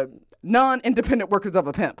are non-independent workers of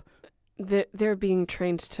a pimp. They're being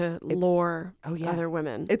trained to lure other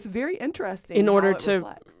women. It's very interesting. In order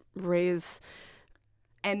to raise.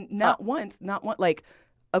 And not once, like,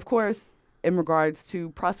 of course, in regards to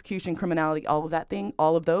prosecution, criminality, all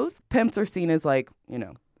of those, pimps are seen as like, you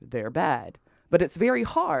know, they're bad. But it's very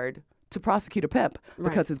hard to prosecute a pimp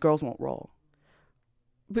because his girls won't roll.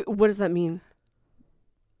 But what does that mean?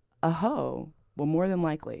 A hoe, well, more than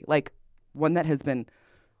likely, like one that has been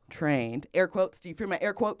trained, air quotes, do you feel my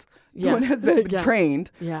air quotes? Yeah. One has been trained.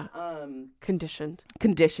 Yeah.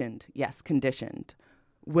 Conditioned. Yes, conditioned.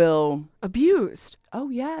 Will abused. Oh,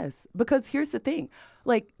 yes. Because here's the thing.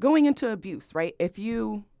 Like going into abuse, right? If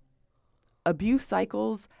you abuse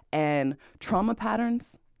cycles and trauma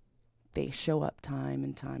patterns, they show up time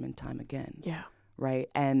and time and time again. Yeah. Right?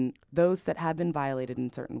 And those that have been violated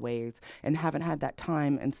in certain ways and haven't had that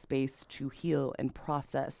time and space to heal and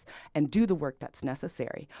process and do the work that's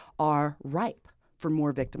necessary are ripe for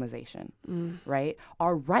more victimization, right?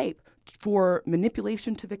 Are ripe for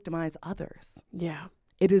manipulation to victimize others. Yeah.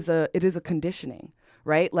 It is a conditioning,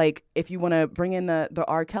 right? Like if you want to bring in the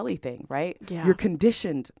R. Kelly thing, right? Yeah. You're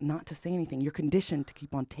conditioned not to say anything. You're conditioned to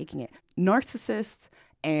keep on taking it. Narcissists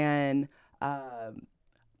and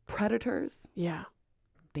predators,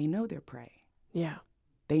 they know their prey. Yeah.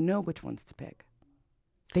 They know which ones to pick.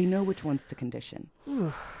 They know which ones to condition.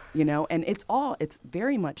 You know, and it's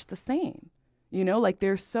very much the same. You know, like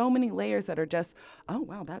there's so many layers that are just, oh,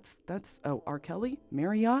 wow, that's R. Kelly,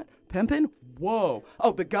 Marriott, pimping, whoa.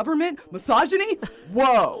 Oh, the government, misogyny,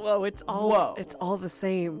 whoa. Whoa, it's all the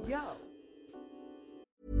same. Yo.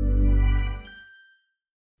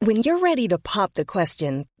 When you're ready to pop the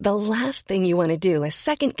question, the last thing you want to do is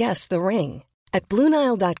second-guess the ring. At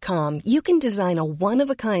BlueNile.com, you can design a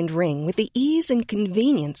one-of-a-kind ring with the ease and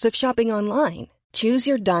convenience of shopping online. Choose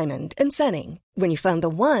your diamond and setting. When you find the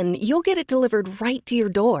one, you'll get it delivered right to your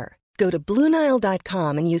door. Go to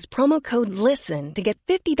BlueNile.com and use promo code LISTEN to get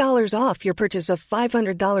 $50 off your purchase of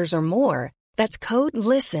 $500 or more. That's code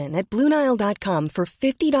LISTEN at BlueNile.com for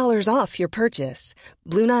 $50 off your purchase.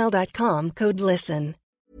 BlueNile.com, code LISTEN.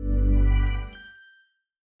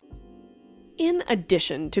 In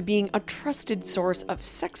addition to being a trusted source of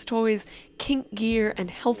sex toys, kink gear,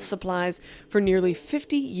 and health supplies for nearly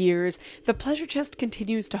 50 years, the Pleasure Chest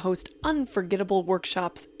continues to host unforgettable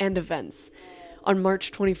workshops and events. On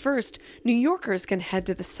March 21st, New Yorkers can head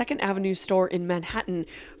to the 2nd Avenue store in Manhattan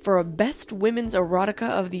for a Best Women's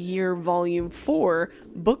Erotica of the Year Volume 4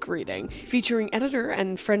 book reading, featuring editor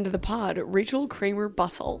and friend of the pod, Rachel Kramer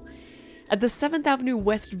Bussell. At the 7th Avenue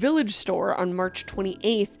West Village store on March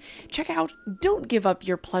 28th, check out Don't Give Up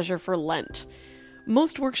Your Pleasure for Lent.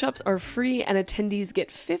 Most workshops are free and attendees get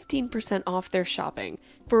 15% off their shopping.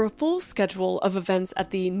 For a full schedule of events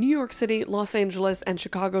at the New York City, Los Angeles, and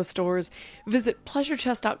Chicago stores, visit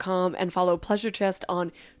pleasurechest.com and follow Pleasure Chest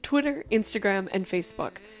on Twitter, Instagram, and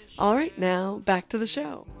Facebook. All right, now back to the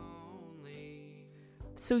show.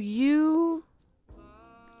 So you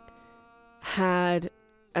had,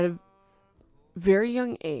 at a very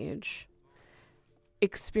young age,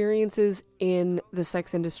 experiences in the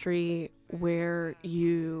sex industry where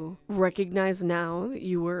you recognize now that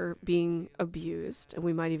you were being abused, and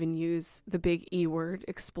we might even use the big E word,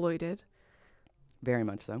 exploited. Very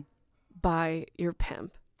much so. By your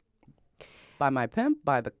pimp. By my pimp,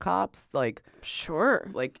 by the cops, like sure.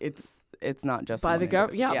 Like it's not just by the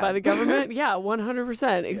government. By the government. Yeah,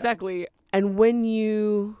 100%. Exactly. Yeah. And when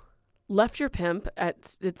you left your pimp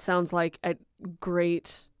it sounds like at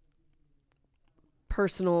great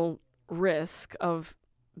personal risk of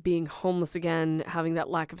being homeless again, having that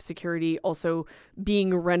lack of security, also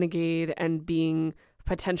being a renegade and being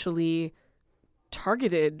potentially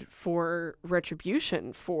targeted for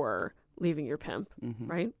retribution for leaving your pimp,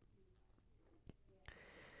 right?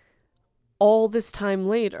 All this time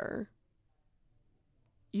later,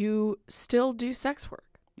 you still do sex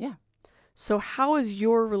work. Yeah. So how has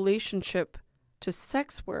your relationship to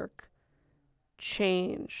sex work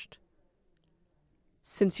changed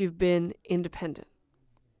since you've been independent?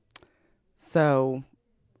 So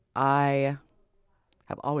I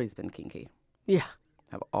have always been kinky. Yeah.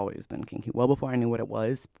 I've always been kinky. Well before I knew what it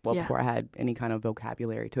was, before I had any kind of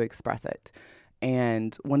vocabulary to express it.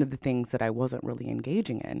 And one of the things that I wasn't really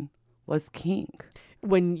engaging in was kink.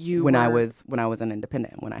 When I was an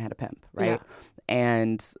independent, when I had a pimp, right? Yeah.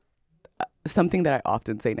 And something that I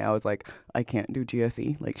often say now is like, I can't do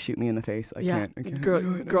GFE, like shoot me in the face. I can't.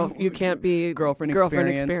 Girl, you can't be girlfriend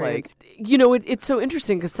experience. Like, you know, it's so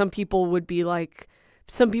interesting because some people would be like,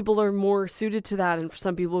 some people are more suited to that, and for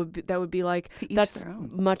some people that would be like, that's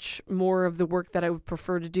much more of the work that I would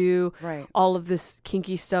prefer to do. Right. All of this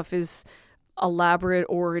kinky stuff is elaborate,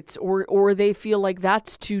 or they feel like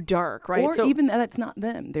that's too dark, right? Or even that's not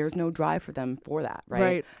them. There's no drive for them for that,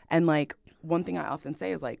 right? And like one thing I often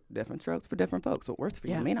say is like different strokes for different folks. What works for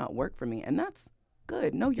you may not work for me, and that's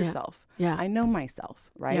good. Know yourself. Yeah. I know myself,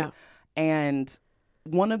 right? Yeah. And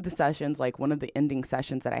one of the sessions, like one of the ending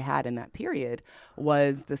sessions that I had in that period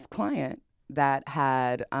was this client that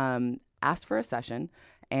had asked for a session,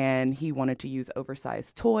 and he wanted to use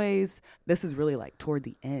oversized toys. This is really like toward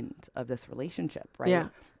the end of this relationship, right? Yeah.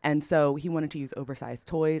 And so he wanted to use oversized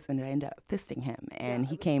toys, and I ended up fisting him. And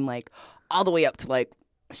he came like all the way up to like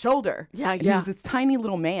my shoulder. Yeah, and he was this tiny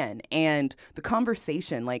little man. And the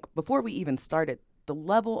conversation, like before we even started, the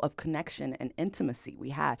level of connection and intimacy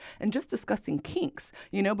we had, and just discussing kinks,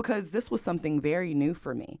 you know, because this was something very new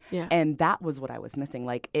for me. Yeah. And that was what I was missing.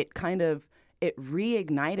 Like it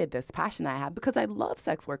reignited this passion that I had, because I love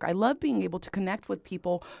sex work. I love being able to connect with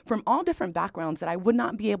people from all different backgrounds that I would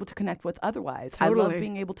not be able to connect with otherwise. Totally. I love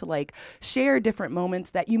being able to like share different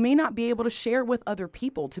moments that you may not be able to share with other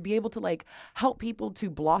people, to be able to like help people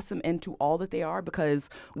to blossom into all that they are,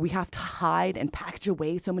 because we have to hide and package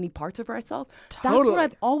away so many parts of ourselves. Totally. That's what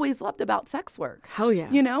I've always loved about sex work. Hell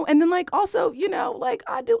yeah. You know, and then like also, you know, like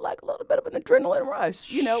I do like a little bit of an adrenaline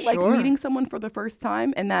rush, you know, like meeting someone for the first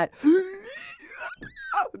time, and that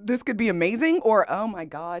this could be amazing, or oh my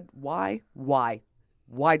God, why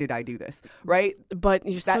did I do this, right? But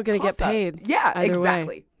you're still going to get paid. Yeah,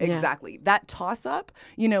 exactly. Exactly. That toss up,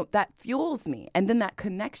 you know, that fuels me. And then that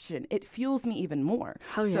connection, it fuels me even more.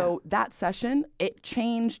 Hell yeah. So that session, it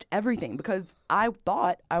changed everything, because I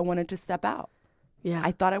thought I wanted to step out. Yeah.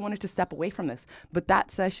 I thought I wanted to step away from this. But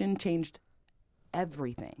that session changed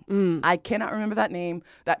everything. I cannot remember that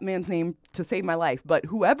man's name to save my life. But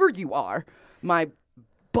whoever you are, my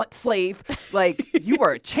butt slave, like you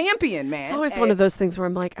are a champion, man. It's always one of those things where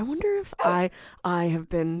I'm like, I wonder if I have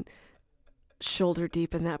been shoulder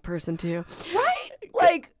deep in that person too. Right?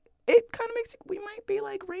 Like it kind of makes you, we might be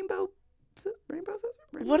like rainbow.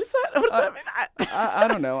 What is that? What does that mean? I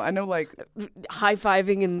don't know. I know like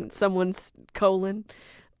high-fiving in someone's colon.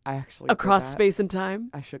 I actually across space and time.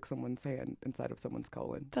 I shook someone's hand inside of someone's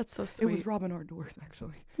colon. That's so sweet. It was Robin R. Doors,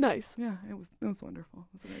 actually. Nice. Yeah, it was wonderful.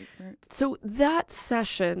 It was a great experience. So that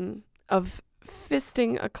session of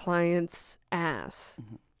fisting a client's ass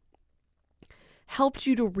helped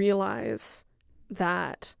you to realize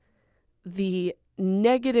that the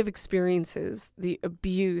negative experiences, the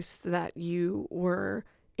abuse that you were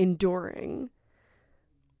enduring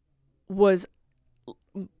was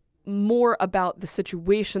more about the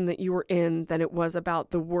situation that you were in than it was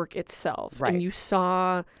about the work itself. Right. And you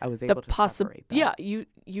saw I was able to separate that. Yeah,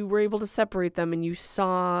 you were able to separate them, and you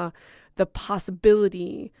saw the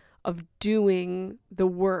possibility of doing the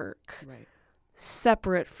work Right.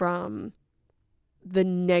 separate from the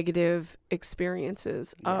negative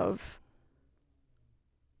experiences of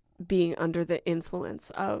being under the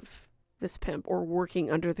influence of this pimp or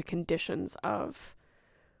working under the conditions of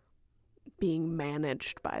being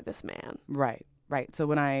managed by this man. Right. So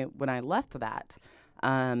when I left that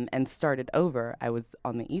and started over, I was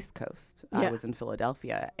on the East Coast. Yeah. I was in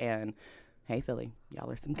Philadelphia, and hey, Philly,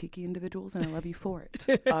 y'all are some kicky individuals, and I love you for it.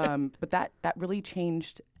 But that really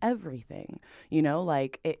changed everything. You know,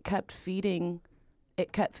 like it kept feeding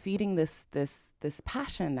this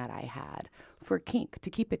passion that I had for kink,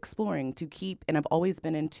 to keep exploring, and I've always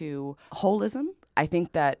been into holism. I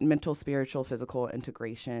think that mental, spiritual, physical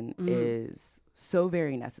integration is so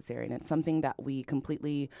very necessary, and it's something that we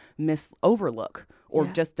completely overlook or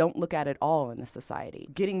just don't look at all in this society.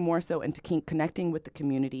 Getting more so into kink, connecting with the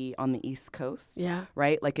community on the East Coast,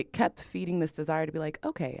 right? Like it kept feeding this desire to be like,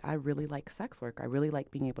 okay, I really like sex work. I really like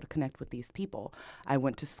being able to connect with these people. I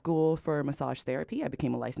went to school for massage therapy. I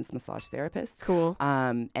became a licensed massage therapist. Cool.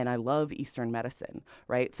 And I love Eastern medicine,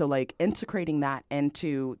 right? So like integrating that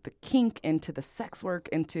into the kink, into the sex work,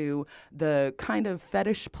 into the kind of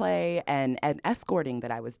fetish play and escorting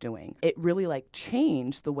that I was doing, it really like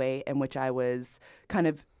changed the way in which I was kind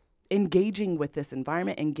of engaging with this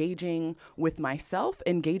environment, engaging with myself,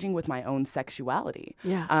 engaging with my own sexuality.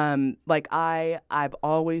 Like I've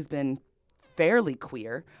always been fairly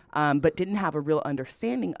queer, but didn't have a real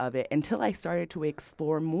understanding of it until I started to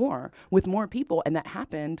explore more with more people. And that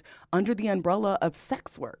happened under the umbrella of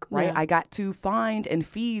sex work, right? Yeah. I got to find and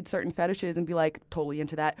feed certain fetishes and be like, totally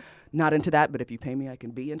into that, not into that, but if you pay me, I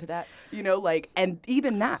can be into that, you know, like, and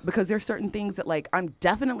even that, because there's certain things that like I'm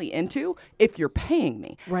definitely into if you're paying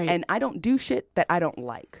me. Right. And I don't do shit that I don't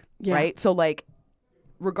like, Yeah. right? So like,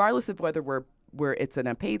 regardless of whether it's in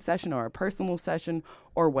a paid session or a personal session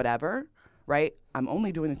or whatever, right? I'm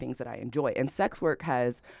only doing the things that I enjoy. And sex work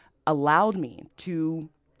has allowed me to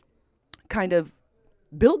kind of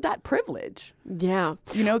build that privilege. Yeah.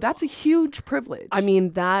 You know, that's a huge privilege. I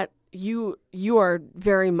mean, that you are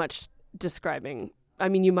very much describing. I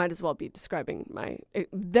mean, you might as well be describing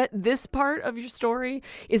this part of your story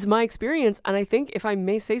is my experience. And I think, if I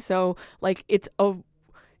may say so, like it's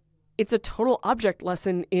a total object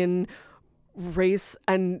lesson in race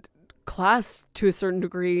and class to a certain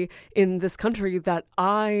degree in this country that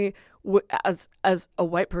I, as a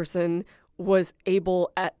white person, was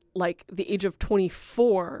able at like the age of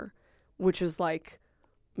 24, which is like,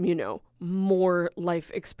 you know, more life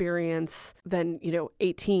experience than,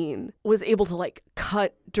 18, was able to like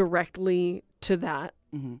cut directly to that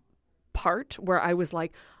part where I was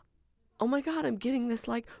like, oh my God, I'm getting this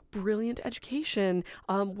like brilliant education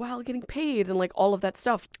while getting paid and like all of that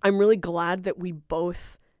stuff. I'm really glad that we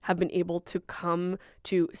both have been able to come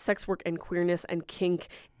to sex work and queerness and kink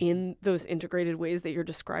in those integrated ways that you're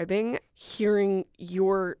describing. Hearing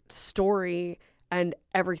your story and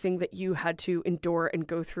everything that you had to endure and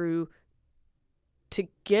go through to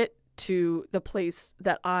get to the place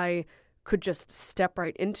that I could just step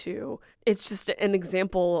right into. It's just an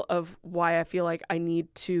example of why I feel like I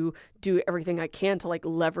need to do everything I can to like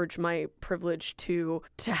leverage my privilege to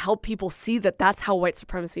help people see that that's how white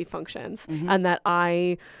supremacy functions, and that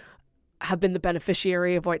I have been the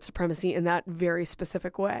beneficiary of white supremacy in that very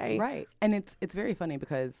specific way. Right. And it's very funny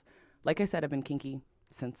because, like I said, I've been kinky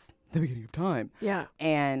since the beginning of time. Yeah.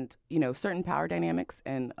 And, certain power dynamics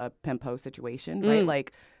in a pimpo situation, right?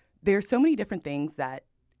 Like there's so many different things that,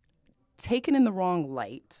 taken in the wrong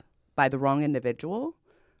light by the wrong individual,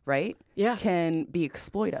 right? Yeah. Can be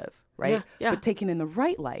exploitive, right? Yeah. But taken in the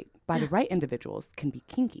right light by the right individuals can be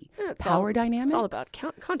kinky. Yeah, Power dynamics. It's all about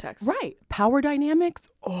context. Right. Power dynamics.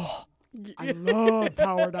 Oh, I love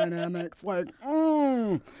power dynamics. Like,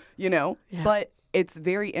 but it's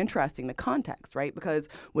very interesting, the context, right? Because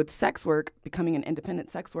with sex work, becoming an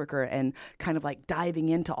independent sex worker and kind of like diving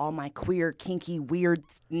into all my queer, kinky,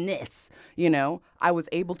 weirdness, I was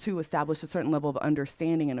able to establish a certain level of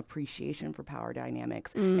understanding and appreciation for power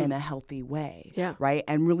dynamics in a healthy way, right?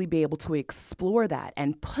 And really be able to explore that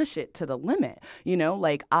and push it to the limit, in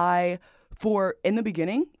the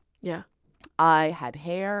beginning, I had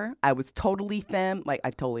hair. I was totally femme. Like,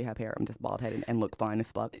 I totally have hair. I'm just bald-headed and look fine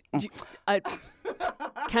as fuck. I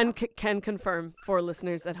can confirm for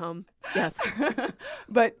listeners at home. Yes.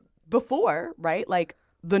 But before, right, like,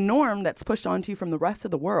 the norm that's pushed onto you from the rest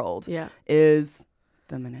of the world Yeah. is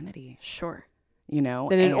femininity. Sure. you know.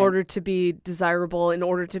 That in order to be desirable, in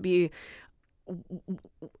order to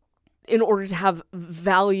have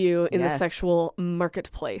value in the sexual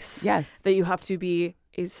marketplace, that you have to be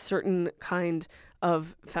a certain kind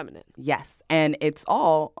of feminine. Yes. And it's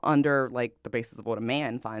all under like the basis of what a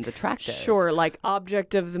man finds attractive. Sure, like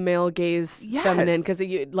object of the male gaze, feminine. Because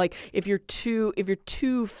like if you're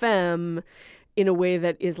too femme in a way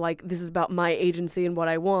that is like, this is about my agency and what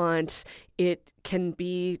I want, it can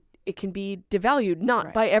be devalued,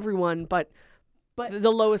 not by everyone, but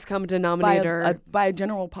the lowest common denominator by a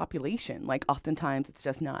general population. Like oftentimes it's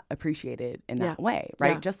just not appreciated in that way,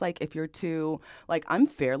 right? Just like if you're too, like I'm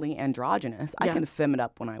fairly androgynous, I can femme it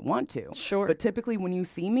up when I want to. Sure. But typically when you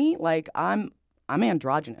see me, like I'm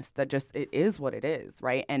androgynous. That just, it is what it is,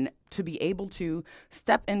 right? And to be able to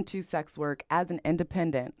step into sex work as an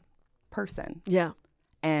independent person,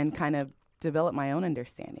 and kind of develop my own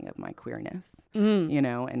understanding of my queerness, you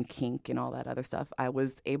know, and kink and all that other stuff, I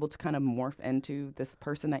was able to kind of morph into this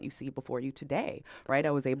person that you see before you today, right? I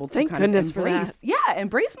was able to Thank kind of goodness for that.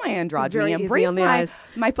 embrace my androgyny, embrace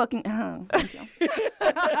my fucking,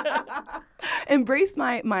 embrace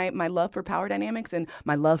my love for power dynamics and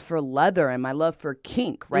my love for leather and my love for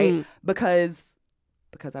kink, right? Because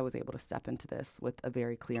I was able to step into this with a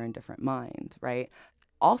very clear and different mind, right?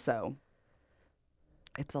 Also,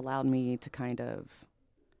 it's allowed me to kind of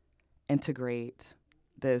integrate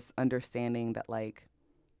this understanding that like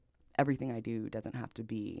everything I do doesn't have to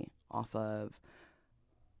be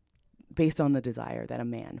based on the desire that a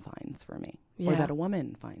man finds for me or that a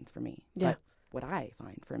woman finds for me, but what I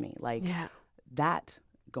find for me. Like that,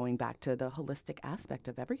 going back to the holistic aspect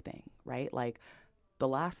of everything, right? Like the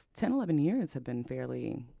last 10, 11 years have been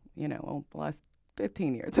fairly, you know, the last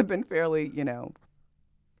 15 years have been fairly, you know,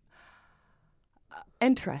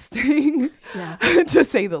 interesting, to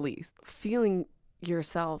say the least. Feeling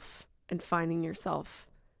yourself and finding yourself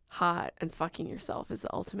hot and fucking yourself is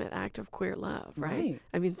the ultimate act of queer love, right?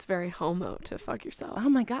 I mean, it's very homo to fuck yourself. Oh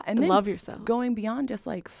my God. And then love yourself. Going beyond just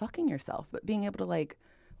like fucking yourself, but being able to like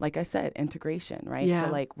I said, integration, right? Yeah.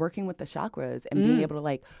 So like working with the chakras and being able to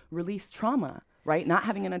like release trauma, right? Not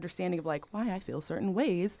having an understanding of like why I feel certain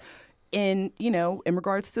ways in, you know, in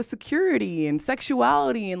regards to security and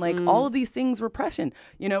sexuality and like all of these things, repression,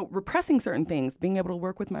 you know, repressing certain things, being able to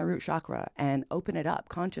work with my root chakra and open it up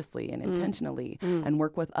consciously and intentionally and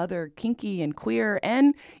work with other kinky and queer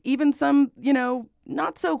and even some, you know,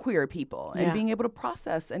 not so queer people and being able to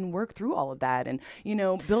process and work through all of that and, you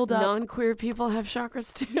know, build up. Non-queer people have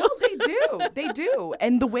chakras too. No, they do.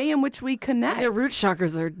 And the way in which we connect. Their root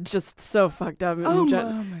chakras are just so fucked up. Oh my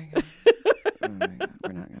God. Oh my God.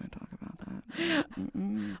 We're not going to talk about that.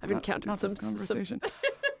 I've encountered some conversation.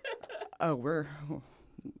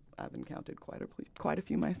 I've encountered quite a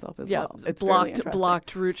few myself as well. It's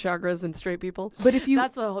blocked root chakras and straight people. But if you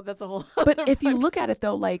that's a whole. But if you look at it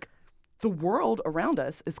though, like the world around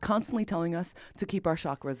us is constantly telling us to keep our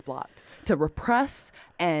chakras blocked, to repress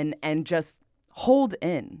and just hold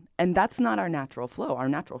in. And that's not our natural flow. Our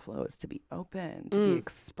natural flow is to be open, to be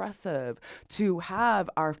expressive, to have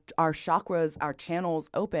our chakras, our channels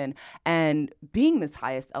open, and being this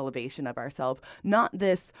highest elevation of ourselves, not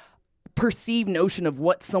this perceived notion of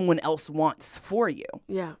what someone else wants for you.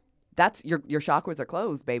 Yeah. That's your chakras are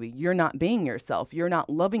closed, baby. You're not being yourself. You're not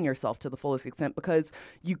loving yourself to the fullest extent because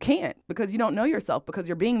you can't, because you don't know yourself, because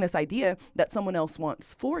you're being this idea that someone else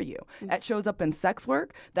wants for you. That shows up in sex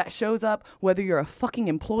work. That shows up whether you're a fucking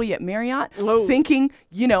employee at Marriott thinking,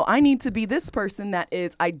 you know, I need to be this person that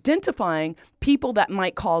is identifying people that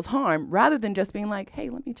might cause harm rather than just being like, hey,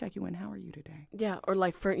 let me check you in. How are you today? Yeah. Or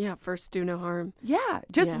like, first do no harm. Yeah.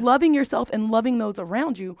 Just loving yourself and loving those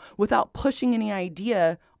around you without pushing any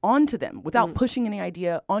idea onto them, without pushing any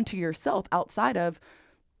idea onto yourself outside of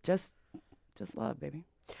just love, baby.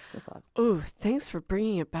 Just love. Ooh, thanks for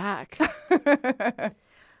bringing it back. I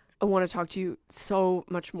want to talk to you so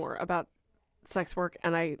much more about sex work,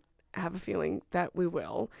 and I have a feeling that we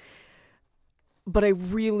will. But I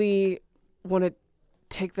really want to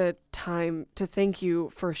take the time to thank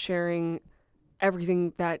you for sharing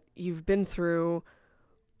everything that you've been through.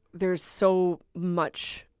 There's so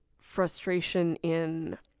much frustration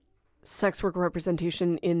in sex work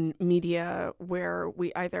representation in media where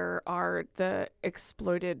we either are the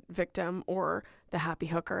exploited victim or the happy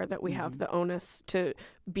hooker, that we have the onus to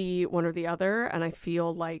be one or the other. And I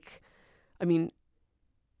feel like, I mean,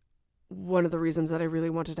 one of the reasons that I really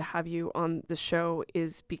wanted to have you on the show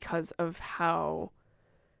is because of how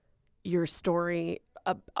your story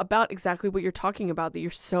about exactly what you're talking about, that you're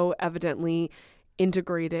so evidently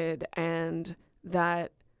integrated and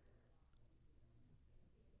that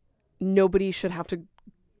nobody should have to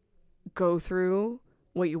go through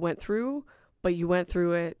what you went through, but you went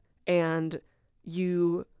through it and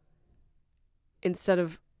you, instead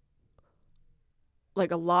of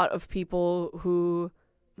like a lot of people who,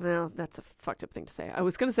 well, that's a fucked up thing to say. I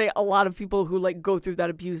was going to say a lot of people who like go through that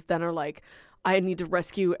abuse then are like, I need to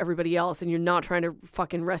rescue everybody else. And you're not trying to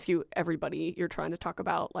fucking rescue everybody. You're trying to talk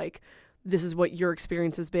about like, this is what your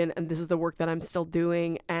experience has been, and this is the work that I'm still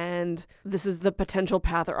doing, and this is the potential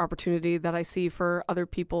path or opportunity that I see for other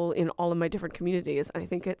people in all of my different communities. And I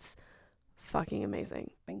think it's fucking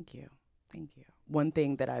amazing. Thank you. Thank you. One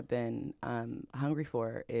thing that I've been hungry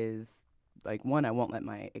for is, like, one, I won't let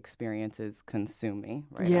my experiences consume me,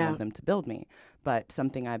 right? Yeah. I want them to build me. But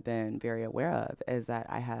something I've been very aware of is that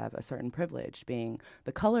I have a certain privilege being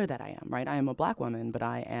the color that I am, right? I am a Black woman, but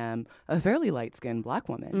I am a fairly light-skinned Black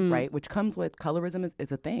woman, right? Which comes with colorism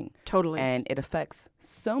is a thing. Totally. And it affects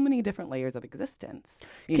so many different layers of existence.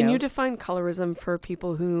 Can you define colorism for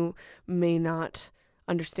people who may not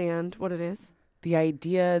understand what it is? The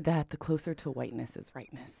idea that the closer to whiteness is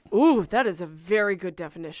rightness. Ooh, that is a very good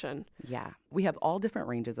definition. Yeah. We have all different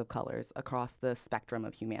ranges of colors across the spectrum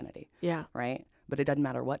of humanity. Yeah. Right? But it doesn't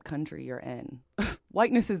matter what country you're in.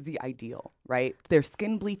 Whiteness is the ideal, right? There's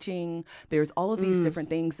skin bleaching. There's all of these different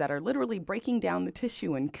things that are literally breaking down the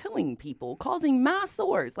tissue and killing people, causing mass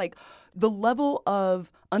sores. Like, the level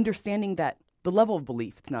of understanding that, the level of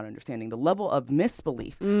belief, it's not understanding, the level of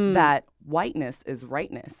misbelief that whiteness is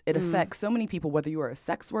rightness. It affects so many people, whether you are a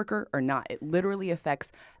sex worker or not. It literally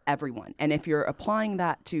affects everyone. And if you're applying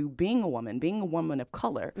that to being a woman of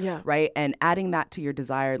color, right, and adding that to your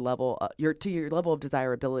desired level, your level of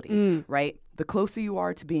desirability, right? The closer you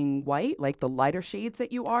are to being white, like the lighter shades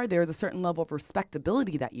that you are, there's a certain level of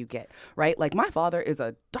respectability that you get, right? Like, my father is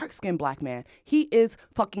a dark-skinned Black man. He is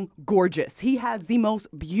fucking gorgeous. He has the most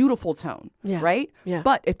beautiful tone, right? Yeah.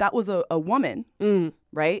 But if that was a woman,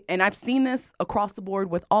 right? And I've seen this across the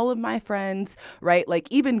board with all of my friends, right? Like,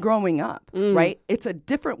 even growing up, right? It's a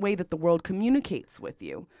different way that the world communicates with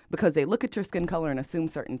you because they look at your skin color and assume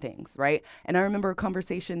certain things, right? And I remember a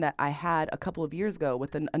conversation that I had a couple of years ago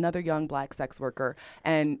with another young Black sex worker,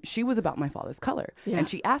 and she was about my father's color. Yeah. And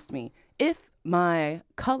she asked me if my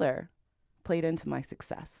color played into my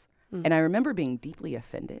success. And I remember being deeply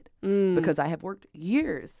offended because I have worked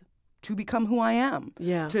years to become who I am.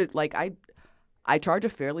 Yeah. To, like, I charge a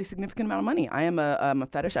fairly significant amount of money. I am a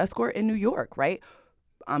fetish escort in New York, right?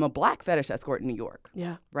 I'm a Black fetish escort in New York.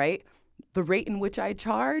 Yeah. Right? The rate in which I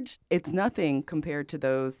charge, it's nothing compared to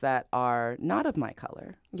those that are not of my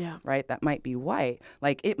color. Yeah. Right? That might be white.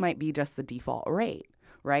 Like, it might be just the default rate,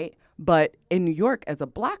 right? But in New York, as a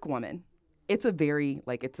Black woman, it's a very,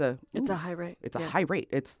 like, it's a high rate. It's a high rate.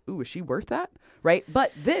 It's, is she worth that? Right?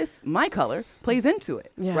 But this, my color, plays into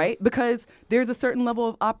it, right? Because there's a certain level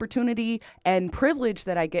of opportunity and privilege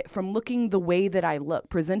that I get from looking the way that I look,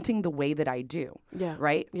 presenting the way that I do,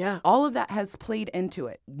 right? Yeah. All of that has played into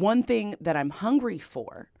it. One thing that I'm hungry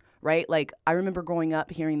for, right? Like, I remember growing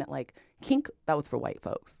up hearing that, like, kink, that was for white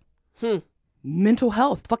folks. Mental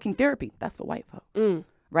health, fucking therapy, that's for white folks.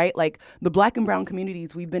 Right? Like, the Black and brown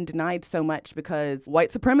communities, we've been denied so much because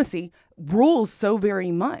white supremacy rules so very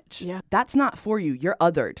much. Yeah. That's not for you. You're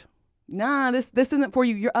othered. Nah, this isn't for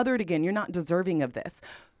you. You're othered again. You're not deserving of this.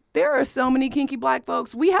 There are so many kinky Black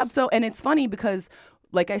folks. And it's funny because,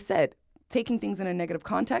 like I said, taking things in a negative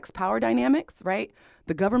context, power dynamics, right?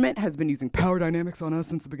 The government has been using power dynamics on us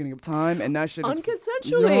since the beginning of time, and that shit is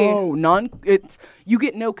unconsensually. You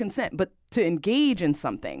get no consent, but to engage in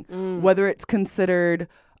something, whether it's considered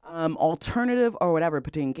alternative or whatever,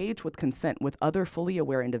 but to engage with consent with other fully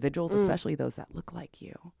aware individuals, especially those that look like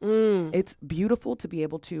you. It's beautiful to be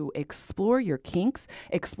able to explore your kinks,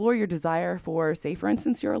 explore your desire for, say, for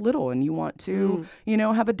instance, you're a little and you want to,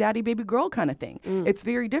 have a daddy baby girl kind of thing. It's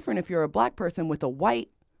very different if you're a Black person with a white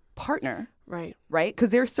partner. Right. Because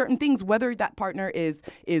there's certain things, whether that partner is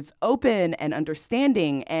open and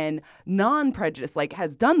understanding and non-prejudiced, like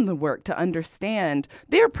has done the work to understand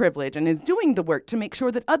their privilege and is doing the work to make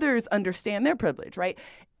sure that others understand their privilege, right?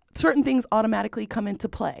 Certain things automatically come into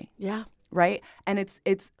play. Yeah. Right? And it's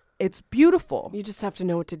beautiful. You just have to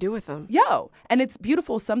know what to do with them. And it's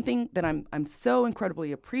beautiful. Something that I'm so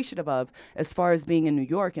incredibly appreciative of as far as being in New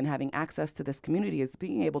York and having access to this community is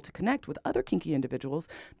being able to connect with other kinky individuals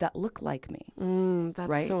that look like me.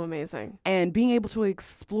 That's so amazing. And being able to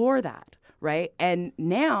explore that. Right. And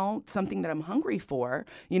now something that I'm hungry for,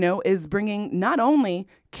 is bringing not only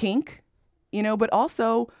kink, but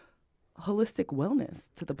also holistic wellness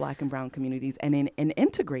to the Black and brown communities and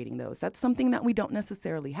integrating those. That's something that we don't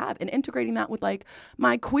necessarily have. And integrating that with, like,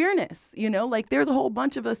 my queerness, like, there's a whole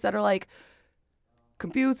bunch of us that are, like,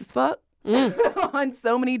 confused as fuck, on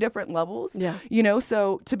so many different levels. Yeah. You know,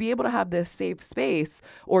 so to be able to have this safe space,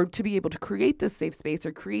 or to be able to create this safe space,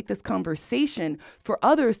 or create this conversation for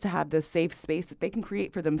others to have this safe space that they can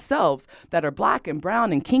create for themselves, that are Black and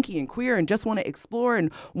brown and kinky and queer and just want to explore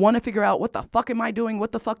and want to figure out what the fuck am I doing,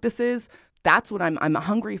 what the fuck this is. That's what I'm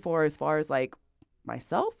hungry for, as far as like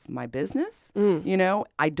myself, my business. You know,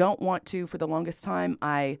 I don't want to, for the longest time,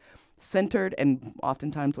 I centered, and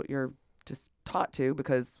oftentimes what you're just taught to,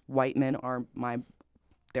 because white men are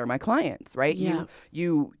they're my clients, right? Yeah.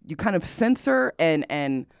 You kind of censor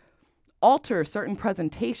and alter certain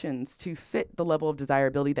presentations to fit the level of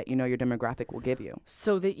desirability that you know your demographic will give you.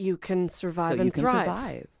 So that you can survive So and you can thrive.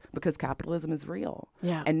 survive, because capitalism is real.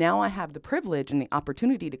 Yeah. And now I have the privilege and the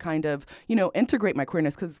opportunity to kind of, you know, integrate my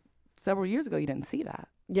queerness, because several years ago you didn't see that.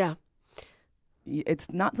 Yeah.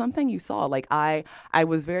 It's not something you saw. Like I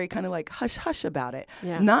was very kind of like hush hush about it.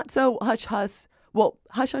 Yeah. Not so hush hush. Well,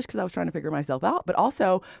 hush hush because I was trying to figure myself out, but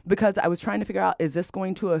also because I was trying to figure out, is this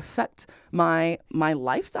going to affect my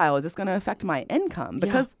lifestyle? Is this going to affect my income?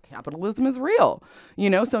 Because capitalism is real, you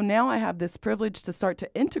know? So now I have this privilege to start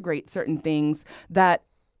to integrate certain things that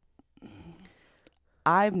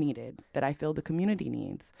I've needed, that I feel the community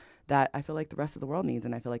needs, that I feel like the rest of the world needs.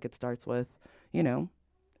 And I feel like it starts with, you know,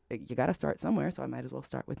 you got to start somewhere, so I might as well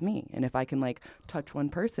start with me. And if I can like touch one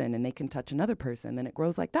person and they can touch another person, then it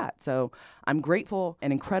grows like that. So I'm grateful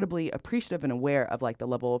and incredibly appreciative and aware of like the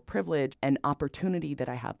level of privilege and opportunity that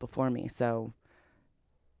I have before me. So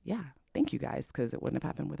yeah, thank you guys, because it wouldn't have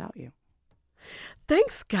happened without you.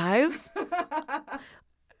 Thanks, guys.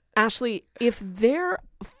 Ashley, if there,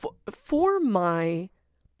 for my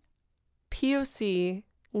POC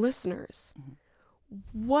listeners,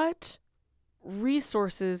 what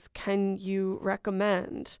resources can you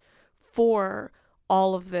recommend for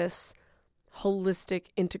all of this holistic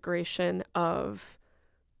integration of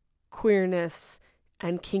queerness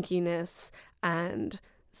and kinkiness and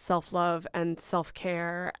self-love and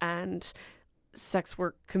self-care and sex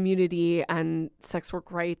work community and sex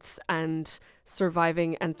work rights and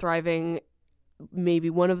surviving and thriving? Maybe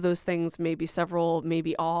one of those things, maybe several,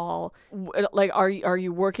 maybe all. Like, are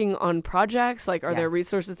you working on projects? Like, are there Yes.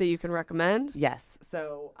 resources that you can recommend? Yes.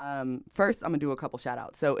 So first, I'm gonna do a couple shout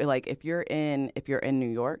outs. So like if you're in New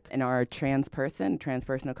York and are a trans person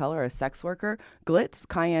of color, a sex worker, Glitz,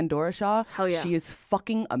 Cayenne Dorashaw. Hell yeah. She is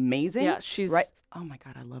fucking amazing. Yeah, she's right. Oh my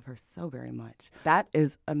God, I love her so very much. That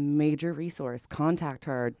is a major resource. Contact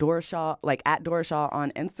her, Dorashaw, like at Dorashaw on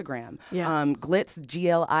Instagram. Yeah. Glitz,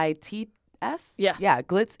 GLITS. Yeah. Yeah,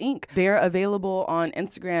 Glitz Inc. They're available on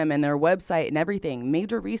Instagram and their website and everything.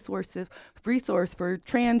 Major resource for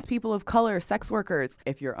trans people of color, sex workers.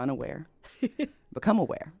 If you're unaware, become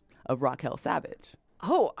aware of Raquel Savage.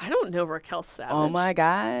 Oh, I don't know Raquel Savage. Oh my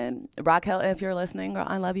God. Raquel, if you're listening, girl,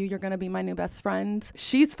 I love you. You're going to be my new best friend.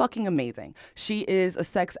 She's fucking amazing. She is a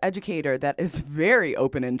sex educator that is very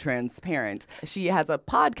open and transparent. She has a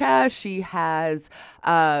podcast. She has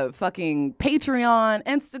fucking Patreon,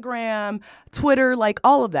 Instagram, Twitter, like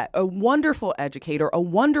all of that. A wonderful educator, a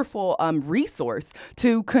wonderful resource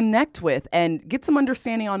to connect with and get some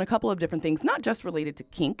understanding on a couple of different things, not just related to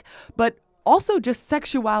kink, but also just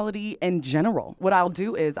sexuality in general. What I'll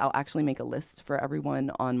do is I'll actually make a list for everyone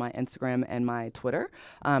on my Instagram and my Twitter,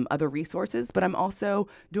 other resources. But I'm also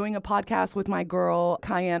doing a podcast with my girl,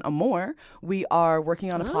 Cayenne Amour. We are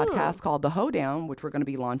working on a podcast called The Hoedown, which we're going to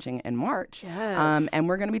be launching in March. Yes. And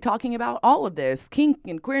we're going to be talking about all of this, kink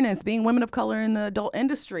and queerness, being women of color in the adult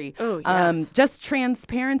industry. Oh, yes. Just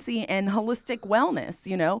transparency and holistic wellness,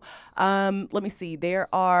 you know. Let me see. There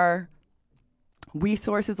are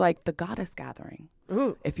resources like the Goddess Gathering.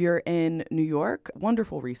 Ooh. If you're in New York,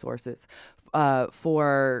 wonderful resources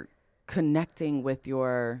for connecting with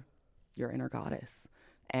your inner goddess.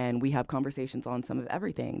 And we have conversations on some of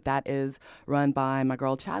everything. That is run by my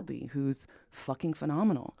girl Chadley, who's fucking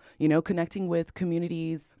phenomenal. You know, connecting with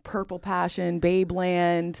communities, Purple Passion,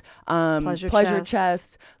 Babeland, Pleasure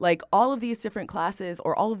Chest. Like all of these different classes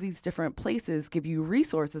or all of these different places give you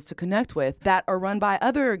resources to connect with that are run by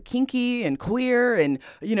other kinky and queer and,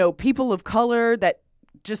 you know, people of color that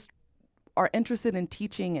just are interested in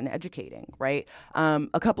teaching and educating, right?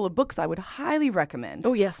 A couple of books I would highly recommend.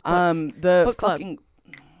 Oh, yes, books. The Book club. fucking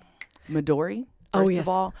Midori, Oh, first yes. of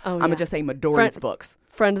all. Oh, I'm yeah. going to just say Midori's books.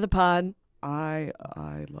 Friend of the pod. I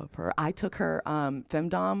love her. I took her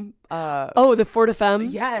Femdom. Oh, the Fort de Femme.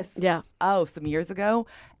 Yes. Yeah. Oh, some years ago.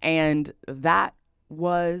 And that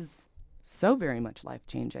was so very much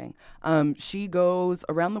life-changing. She goes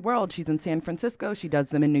around the world. She's in San Francisco. She does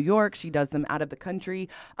them in New York. She does them out of the country.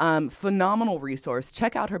 Phenomenal resource.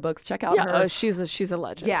 Check out her books. Check out her. She's a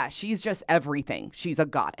legend. Yeah, she's just everything. She's a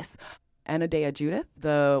goddess. Anodea Judith,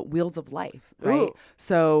 The Wheels of Life, right? Ooh.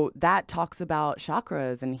 So that talks about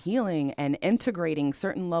chakras and healing and integrating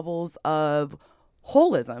certain levels of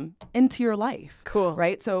holism into your life. Cool.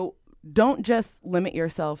 Right? So don't just limit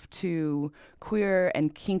yourself to queer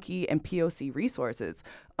and kinky and POC resources.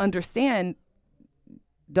 Understand,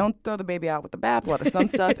 don't throw the baby out with the bathwater. Some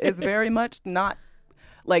stuff is very much not,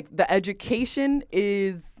 like, the education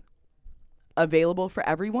is available for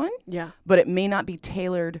everyone, Yeah. but it may not be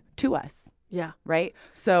tailored to us. Yeah. Right.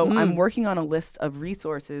 So I'm working on a list of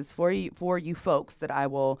resources for you folks that I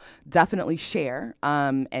will definitely share.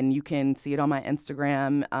 And you can see it on my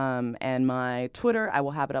Instagram and my Twitter. I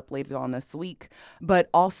will have it up later on this week. But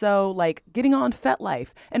also, like, getting on FetLife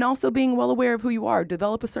and also being well aware of who you are.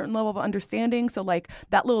 Develop a certain level of understanding. So, like,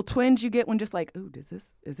 that little twinge you get when just like, ooh,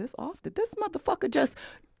 is this off? Did this motherfucker just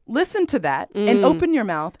listen to that and open your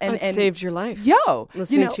mouth and saved your life. Yo,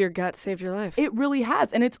 Listening to your gut saved your life. it really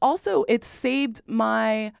has. And it's saved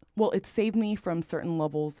it saved me from certain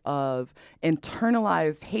levels of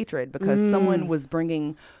internalized hatred because someone was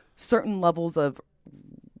bringing certain levels of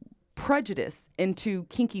prejudice into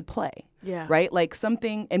kinky play. Yeah. Right? Like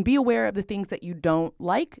something, and be aware of the things that you don't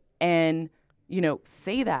like and,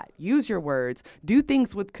 say that, use your words, do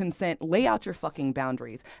things with consent, lay out your fucking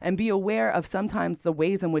boundaries, and be aware of sometimes the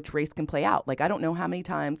ways in which race can play out. Like, I don't know how many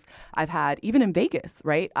times I've had, even in Vegas,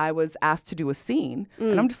 right? I was asked to do a scene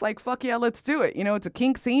and I'm just like, fuck yeah, let's do it. It's a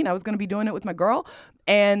kink scene. I was going to be doing it with my girl.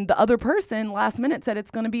 And the other person last minute said it's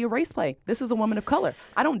going to be a race play. This is a woman of color.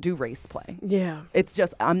 I don't do race play. Yeah. It's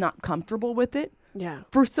just, I'm not comfortable with it. Yeah.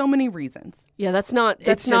 For so many reasons. Yeah, that's not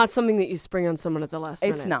something that you spring on someone at the last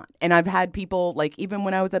minute. It's not. And I've had people, like, even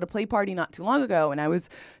when I was at a play party not too long ago and I was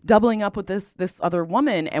doubling up with this other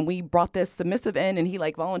woman and we brought this submissive in and he,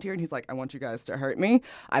 like, volunteered and he's like, I want you guys to hurt me.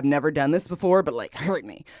 I've never done this before, but, like, hurt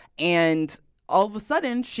me. And all of a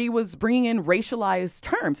sudden she was bringing in racialized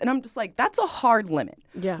terms. And I'm just like, that's a hard limit.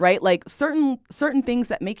 Yeah. Right? Like certain things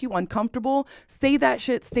that make you uncomfortable, say that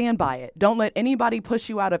shit, stand by it. Don't let anybody push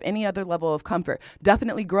you out of any other level of comfort.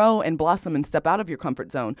 Definitely grow and blossom and step out of your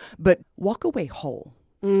comfort zone, but walk away whole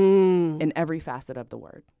in every facet of the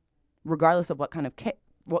word, regardless of what kind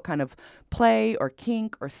of play or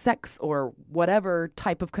kink or sex or whatever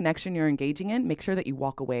type of connection you're engaging in. Make sure that you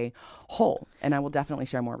walk away whole. And I will definitely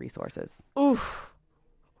share more resources. Oof.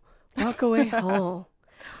 Walk away whole.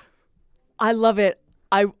 I love it.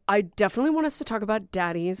 I definitely want us to talk about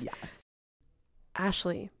daddies. Yes.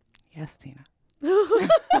 Ashley. Yes, Tina.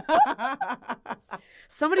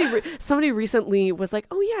 Somebody recently was like,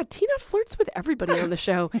 oh yeah, Tina flirts with everybody on the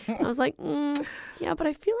show. And I was like, yeah, but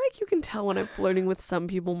I feel like you can tell when I'm flirting with some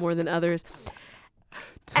people more than others.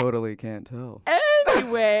 Totally can't tell.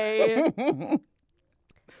 Anyway,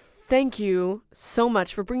 thank you so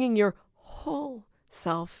much for bringing your whole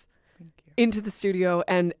self into the studio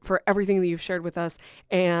and for everything that you've shared with us.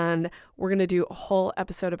 And we're going to do a whole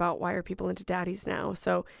episode about why are people into daddies now.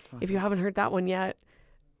 So if you haven't heard that one yet,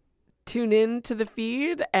 tune in to the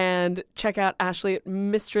feed and check out Ashley at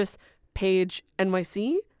Mistress Page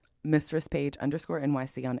NYC. Mistress Page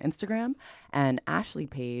 _NYC on Instagram and Ashley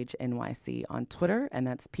Page NYC on Twitter. And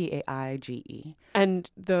that's PAIGE. And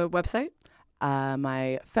the website?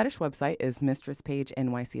 My fetish website is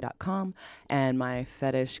mistresspagenyc.com and my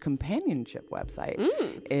fetish companionship website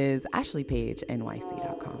is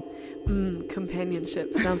ashleypagenyc.com.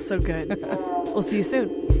 Companionship sounds so good. We'll see you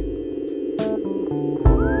soon.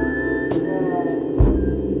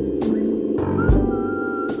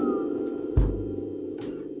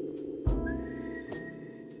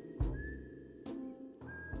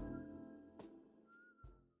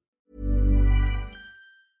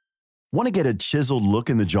 Want to get a chiseled look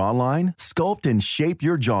in the jawline? Sculpt and shape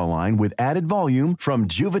your jawline with added volume from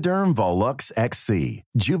Juvederm Volux XC.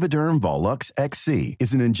 Juvederm Volux XC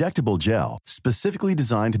is an injectable gel specifically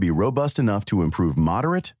designed to be robust enough to improve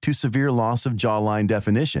moderate to severe loss of jawline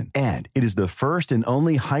definition. And it is the first and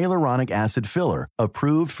only hyaluronic acid filler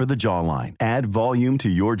approved for the jawline. Add volume to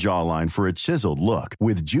your jawline for a chiseled look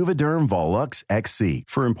with Juvederm Volux XC.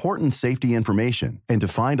 For important safety information and to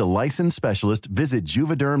find a licensed specialist, visit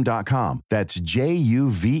Juvederm.com. That's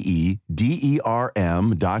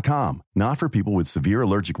JUVEDERM.com. Not for people with severe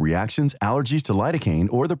allergic reactions, allergies to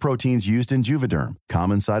lidocaine, or the proteins used in Juvederm.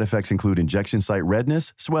 Common side effects include injection site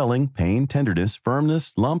redness, swelling, pain, tenderness,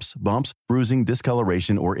 firmness, lumps, bumps, bruising,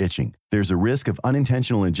 discoloration, or itching. There's a risk of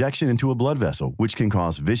unintentional injection into a blood vessel, which can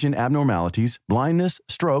cause vision abnormalities, blindness,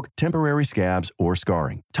 stroke, temporary scabs, or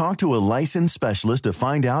scarring. Talk to a licensed specialist to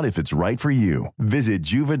find out if it's right for you. Visit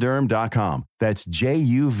Juvederm.com. That's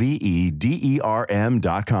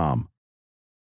JUVEDERM.com.